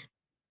Blake,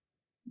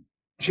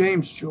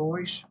 James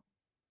Joyce,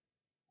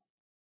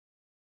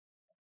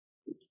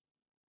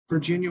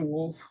 Virginia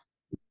Woolf,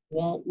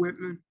 Walt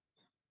Whitman,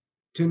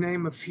 to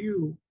name a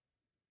few.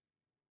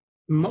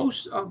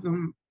 Most of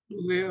them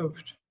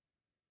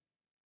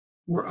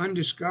were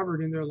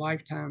undiscovered in their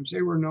lifetimes.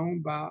 They were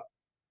known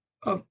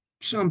of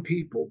some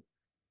people,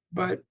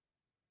 but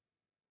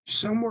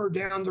somewhere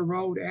down the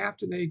road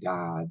after they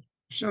died,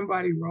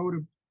 somebody wrote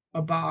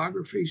a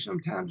biography,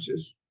 sometimes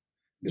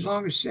as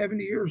long as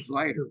 70 years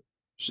later.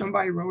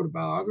 Somebody wrote a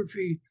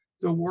biography,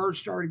 the word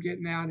started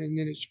getting out, and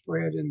then it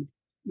spread, and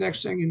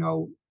next thing you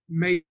know,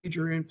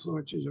 major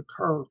influences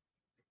occur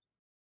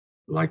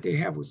like they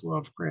have with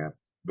Lovecraft.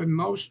 But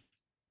most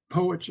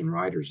poets and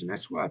writers, and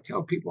that's what I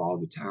tell people all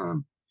the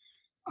time,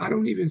 I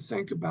don't even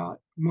think about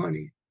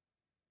money.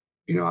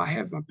 I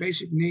have my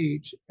basic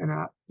needs, and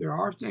there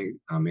are things.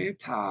 I'm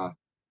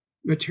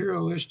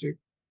anti-materialistic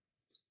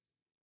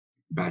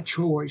by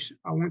choice.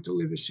 I want to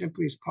live as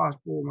simply as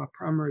possible. My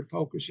primary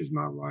focus is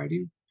my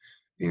writing,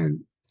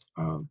 and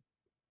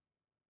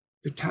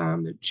the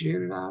time that Jen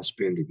and I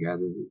spend together,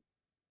 the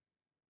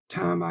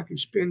time I can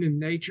spend in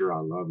nature. I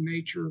love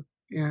nature,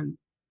 and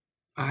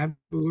I have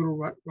a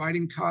little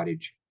writing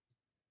cottage.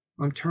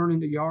 I'm turning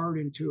the yard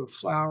into a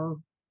flower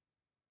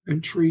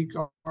and tree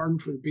garden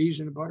for the bees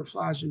and the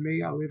butterflies and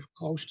me. I live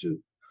close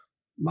to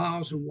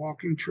miles of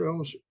walking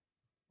trails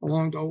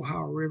along the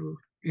Ohio River,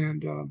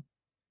 and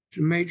it's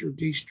a major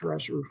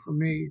de-stressor for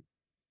me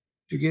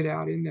to get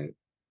out in that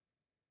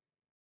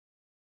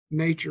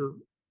nature.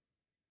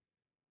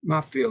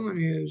 My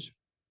feeling is,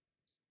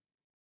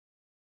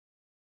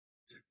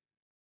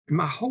 and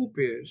my hope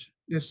is,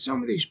 that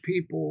some of these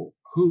people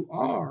who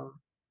are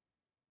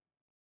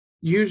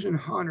using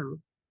Hunter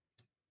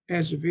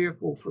as a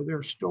vehicle for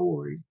their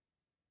story,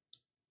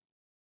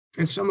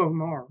 and some of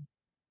them are,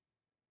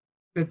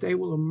 that they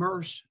will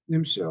immerse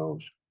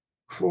themselves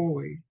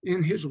fully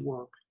in his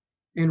work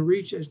and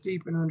reach as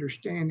deep an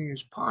understanding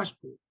as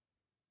possible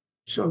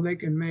so they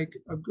can make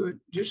a good,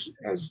 just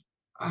as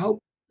I hope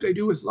they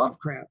do with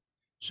Lovecraft,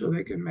 so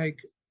they can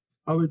make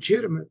a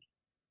legitimate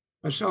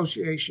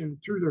association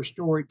through their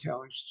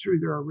storytelling, through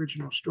their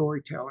original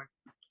storytelling.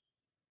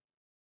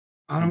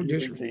 I don't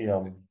disrespect.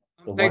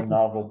 The one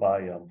novel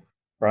by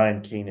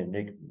Brian Keene and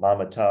Nick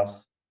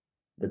Mamatas,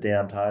 The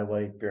Damned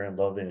Highway, Fear and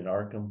Loathing in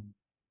Arkham.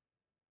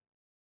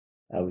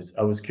 I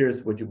was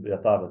curious what you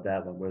thought of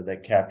that one, where they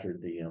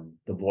captured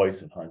the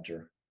voice of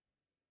Hunter.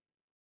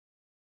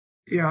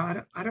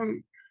 Yeah, I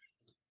don't.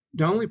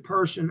 The only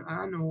person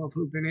I know of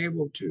who's been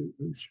able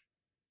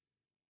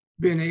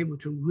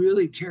to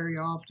really carry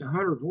off the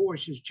Hunter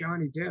voice is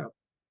Johnny Depp.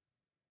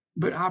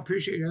 But I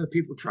appreciate other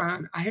people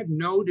trying. I have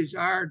no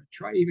desire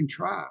to even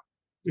try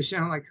to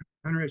sound like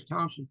Hunter S.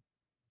 Thompson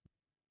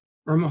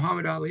or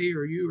Muhammad Ali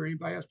or you or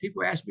anybody else.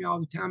 People ask me all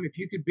the time, if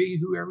you could be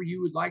whoever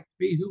you would like to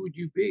be, who would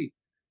you be?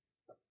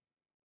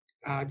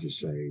 I just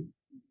say,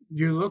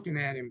 you're looking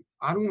at him.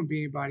 I don't want to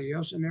be anybody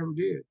else. I never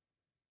did.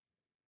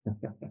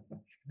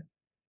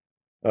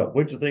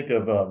 What'd you think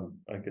of,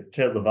 I guess,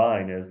 Ted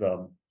Levine as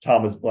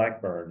Thomas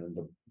Blackburn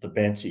in the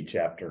Banshee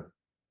chapter?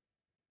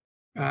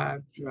 I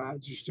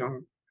just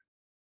don't.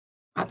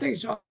 I think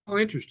it's all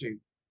interesting.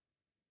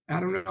 I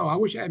don't know. I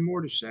wish I had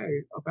more to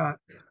say about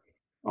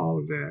all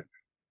of that.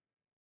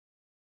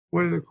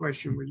 What other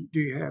question do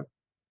you have?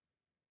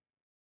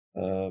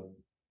 Uh,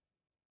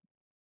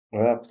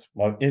 well,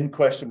 my end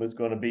question was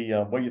going to be,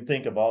 what do you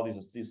think of all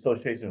these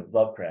associations with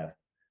Lovecraft?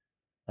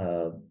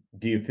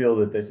 Do you feel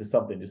that this is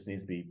something that just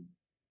needs to be,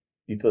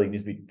 you feel like it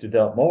needs to be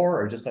developed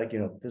more, or just like,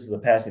 this is a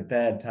passing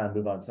fad, time to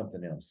move on to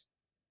something else?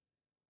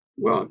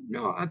 Well,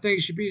 no, I think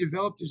it should be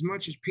developed as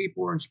much as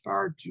people are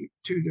inspired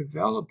to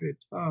develop it.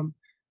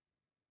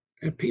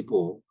 And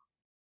people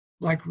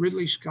like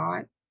Ridley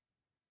Scott,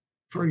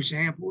 for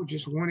example,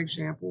 just one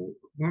example,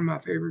 one of my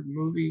favorite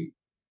movie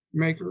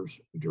makers,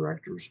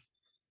 directors,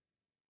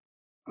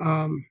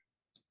 go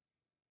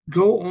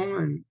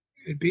on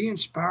and be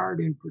inspired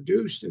and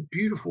produce a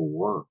beautiful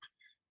work.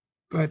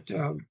 But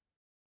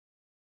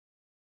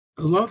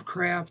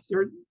Lovecraft,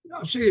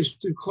 I'll say this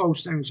to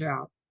close things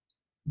out.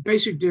 The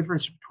basic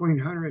difference between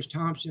Hunter S.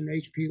 Thompson and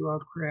H.P.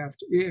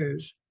 Lovecraft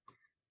is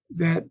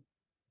that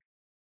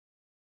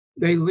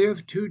they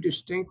lived two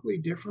distinctly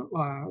different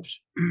lives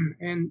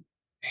and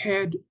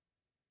had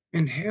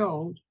and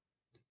held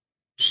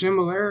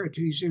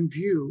similarities in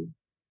view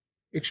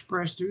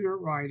expressed through their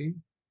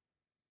writing,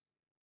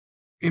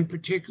 in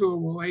particular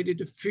related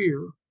to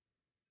fear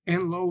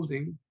and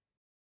loathing.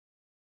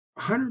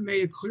 Hunter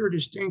made a clear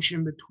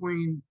distinction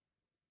between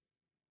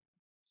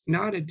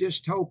not a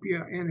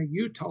dystopia and a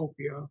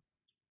utopia,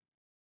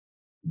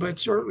 but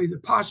certainly the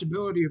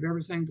possibility of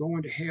everything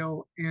going to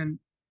hell and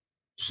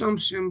some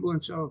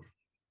semblance of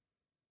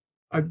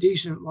a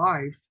decent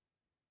life,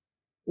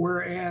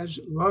 whereas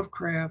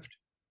Lovecraft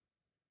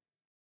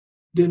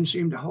didn't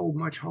seem to hold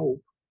much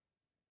hope.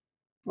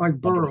 Like I'm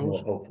just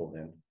Burroughs, more hopeful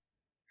then.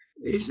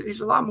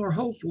 he's a lot more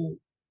hopeful.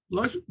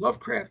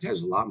 Lovecraft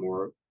has a lot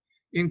more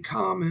in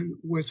common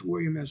with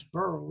William S.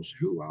 Burroughs,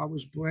 who I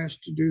was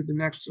blessed to do the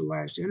next to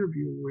last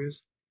interview with.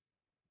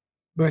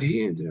 But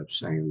he ended up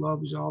saying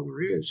love is all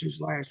there is, his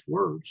last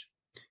words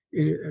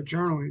in a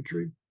journal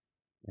entry.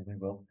 Okay,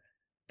 well,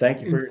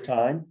 thank you for your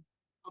time.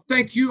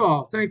 Thank you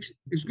all. Thanks.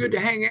 It's good to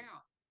hang out.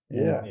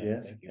 Yeah.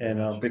 Yes. Thank you very And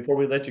much. before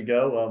we let you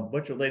go,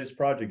 what's your latest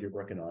project you're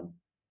working on?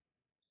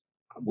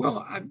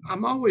 Well,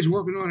 I'm always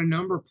working on a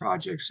number of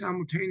projects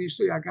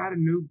simultaneously. I got a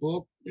new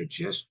book that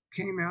just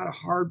came out, a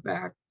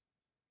hardback,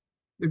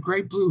 The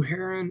Great Blue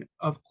Heron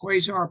of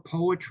Quasar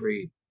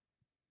Poetry,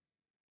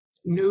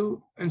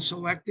 New and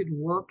Selected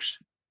Works,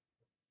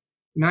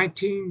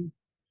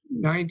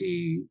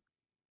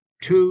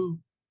 1992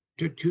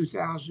 to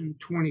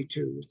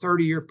 2022, a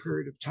 30-year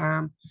period of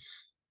time.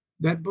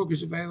 That book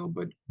is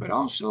available, but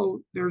also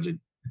there's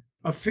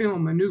a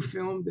film, a new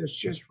film that's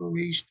just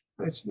released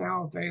that's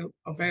now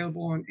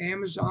available on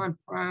Amazon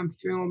Prime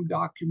Film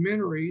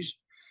Documentaries.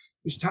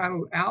 It's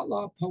titled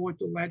Outlaw Poet,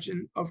 The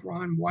Legend of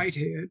Ron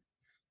Whitehead,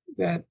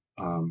 that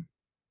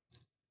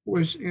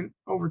was in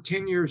over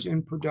 10 years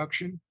in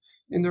production.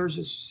 And there's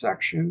a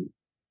section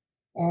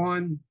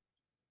on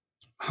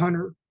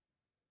Hunter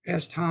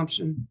S.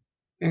 Thompson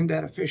and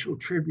that official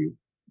tribute,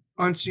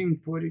 unseen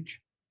footage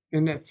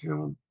in that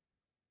film.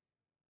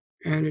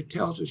 And it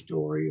tells a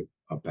story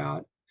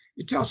about,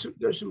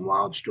 there's some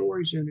wild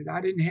stories in it.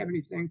 I didn't have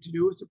anything to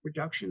do with the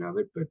production of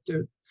it, but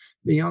the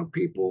young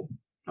people,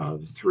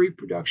 the three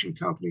production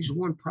companies,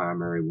 one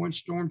primary, one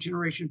Storm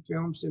Generation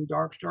Films, then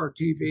Dark Star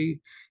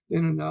TV,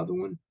 then another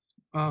one.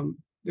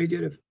 They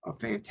did a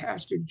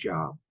fantastic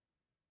job.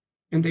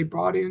 And they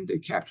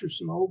captured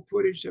some old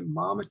footage that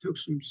Mama took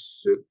some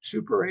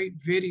Super 8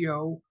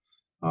 video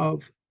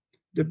of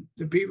the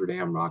Beaver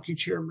Dam Rocking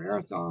Chair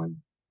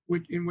Marathon,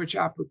 in which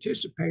I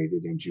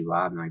participated in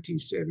July of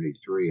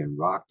 1973 and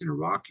rocked in a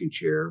rocking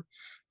chair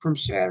from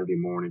Saturday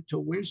morning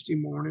till Wednesday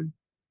morning.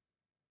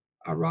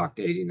 I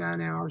rocked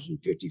 89 hours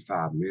and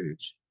 55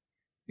 minutes.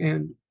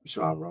 And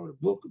so I wrote a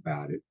book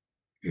about it,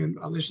 and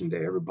I listened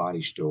to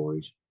everybody's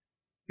stories.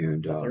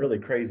 And It's a really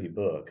crazy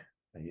book.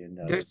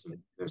 there's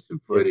some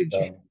footage.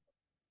 I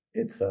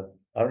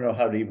don't know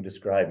how to even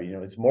describe it.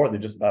 It's more than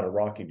just about a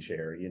rocking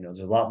chair. There's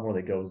a lot more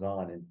that goes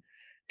on, and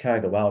kind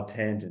of the wild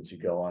tangents you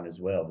go on as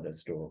well with that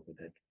story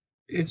with it.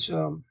 It's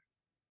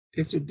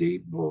a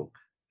deep book.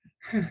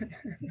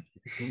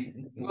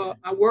 Well,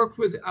 I worked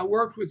with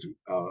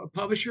a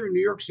publisher in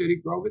New York City,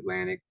 Grove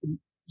Atlantic,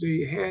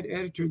 the head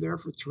editor there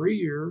for 3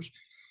 years.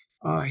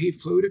 He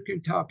flew to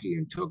Kentucky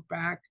and took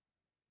back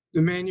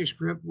the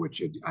manuscript,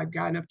 which I'd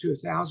gotten up to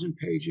 1,000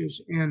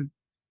 pages, and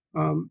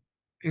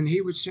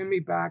he would send me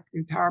back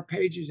entire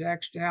pages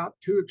X'd out,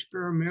 2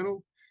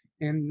 experimental,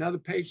 and another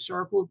page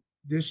circled.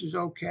 This is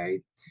okay.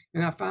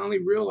 And I finally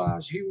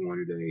realized he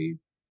wanted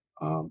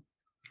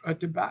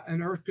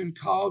an Erskine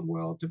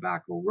Caldwell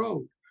Tobacco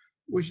Road,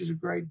 which is a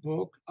great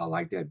book. I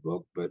like that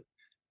book, but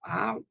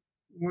I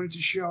wanted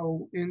to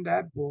show in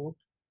that book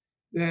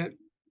that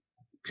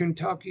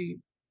Kentucky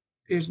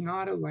is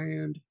not a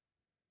land,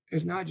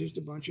 it's not just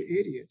a bunch of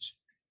idiots.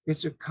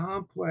 It's a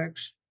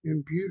complex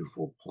and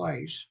beautiful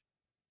place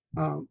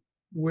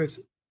with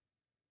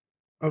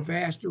a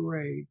vast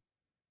array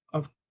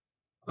of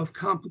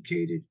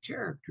complicated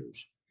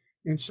characters.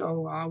 And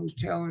so I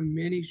tell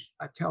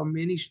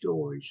many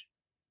stories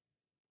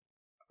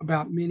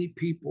about many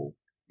people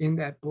in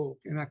that book.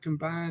 And I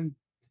combine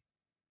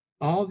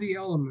all the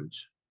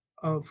elements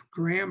of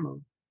grammar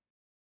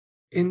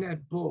in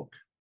that book,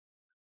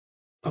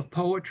 of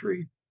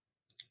poetry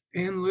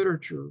and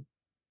literature,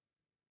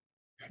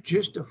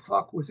 just to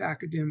fuck with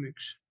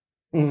academics.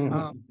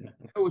 That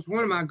was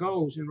one of my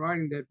goals in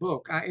writing that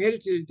book. I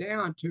edited it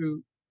down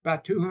to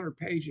about 200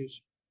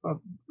 pages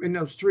in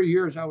those 3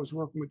 years I was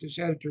working with this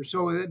editor.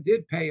 So that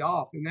did pay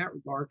off in that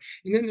regard.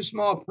 And then the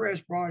small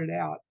press brought it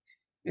out.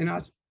 And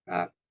I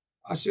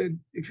said,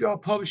 if y'all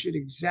publish it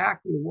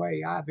exactly the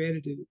way I've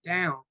edited it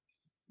down,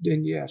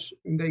 then yes.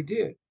 And they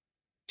did.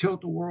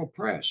 Tilt the World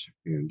Press,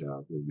 and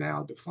they're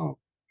now defunct.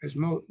 As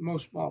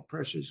most small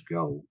presses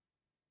go,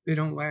 they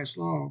don't last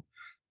long.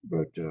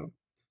 But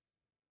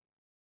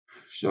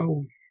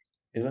so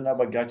Isn't that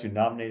what got you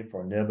nominated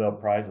for a Nobel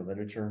Prize in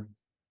Literature?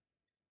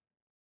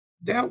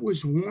 that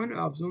was one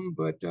of them.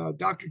 But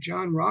Dr.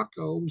 John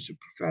Rocco was a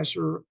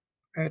professor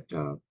at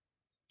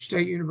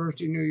State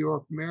University of New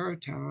York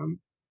Maritime,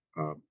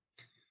 a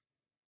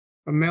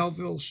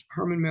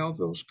Herman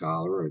Melville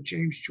scholar, a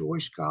James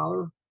Joyce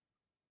scholar,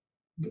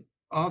 the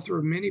author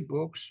of many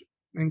books,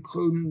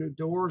 including The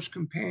Doors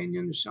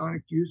Companion, The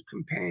Sonic Youth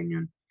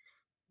Companion,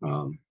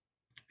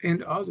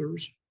 and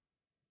others.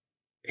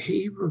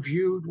 He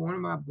reviewed one of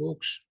my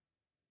books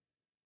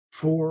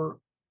for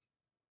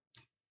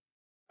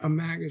a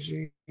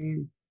magazine,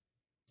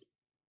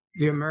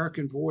 The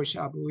American Voice,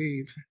 I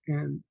believe.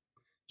 And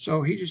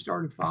so he just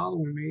started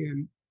following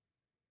me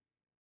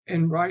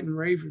and writing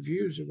rave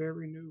reviews of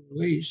every new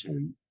release.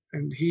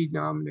 And he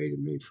nominated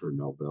me for a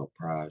Nobel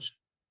Prize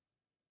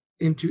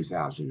in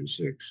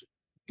 2006.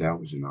 That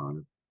was an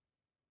honor.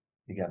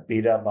 You got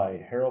beat up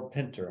by Harold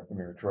Pinter, if I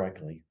remember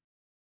correctly.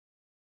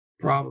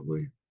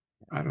 Probably.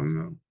 I don't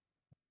know.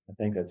 I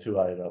think that's who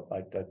I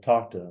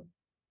talked to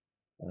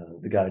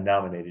the guy who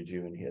nominated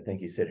you, and I think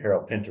he said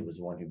Harold Pinter was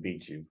the one who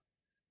beat you.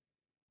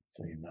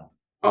 So you know.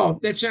 Oh,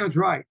 that sounds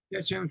right.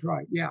 That sounds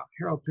right. Yeah,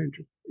 Harold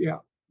Pinter. Yeah,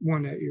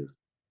 won that year.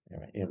 All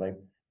right. Anyway,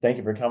 thank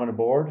you for coming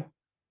aboard.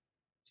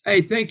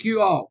 Hey, thank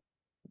you all.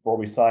 Before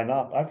we sign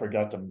off, I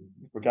forgot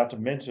to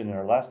mention in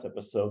our last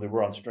episode that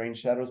we're on Strange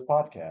Shadows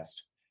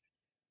podcast.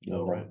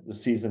 Right. The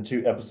season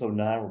 2, episode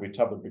 9, where we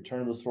talk about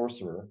Return of the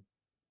Sorcerer,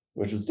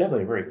 which was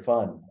definitely a very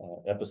fun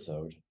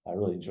episode. I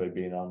really enjoyed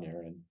being on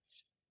there, and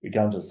we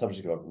got into the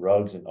subject about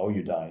rugs and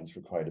Oyudines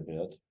for quite a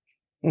bit.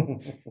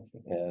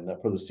 And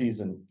for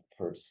the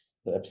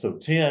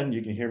episode 10,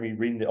 you can hear me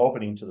reading the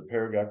opening to the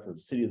paragraph for The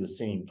City of the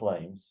Singing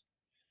Flames.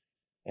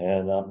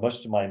 And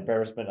much to my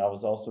embarrassment, I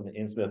was also in the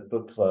Innsmouth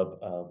Book Club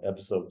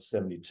episode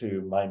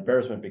 72. My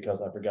embarrassment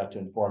because I forgot to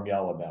inform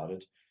y'all about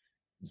it,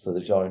 so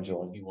that y'all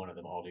enjoying. You wanted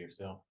them all to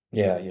yourself.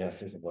 Yeah,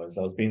 yes, it was.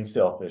 I was being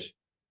selfish.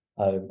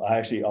 I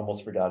actually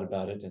almost forgot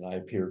about it, and I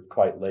appeared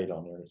quite late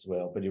on there as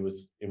well. But it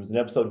was an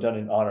episode done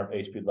in honor of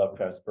H.P.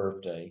 Lovecraft's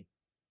birthday,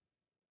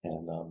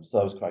 and so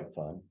that was quite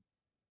fun.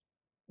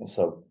 And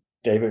so,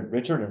 David,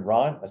 Richard, and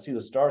Ron, I see the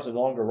stars are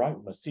no longer right.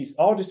 We must cease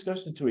all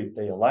discussion until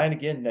they align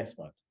again next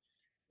month.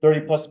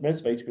 30+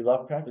 minutes of H.P.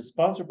 Lovecraft is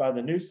sponsored by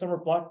the new summer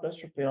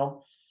blockbuster film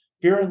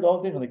Fear and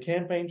Loathing on the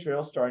Campaign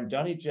Trail, starring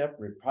Donnie Jepp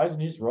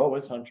reprising his role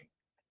as Hunter.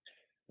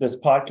 This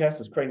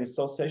podcast is created in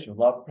association with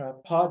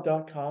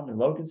LovecraftPod.com and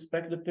Logan's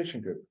Speculative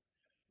Fiction Group,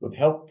 with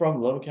help from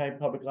the Logan County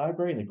Public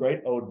Library and the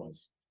Great Old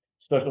Ones.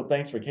 Special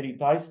thanks for Katie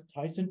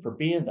Tyson for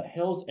being the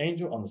Hell's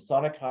Angel on the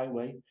Sonic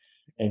Highway,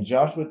 and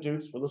Joshua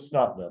Dukes for the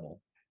Snot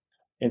Level.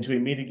 Until we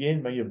meet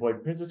again, may you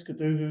avoid Princess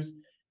Cthulhu's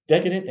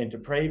decadent and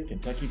depraved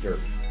Kentucky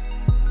Derby.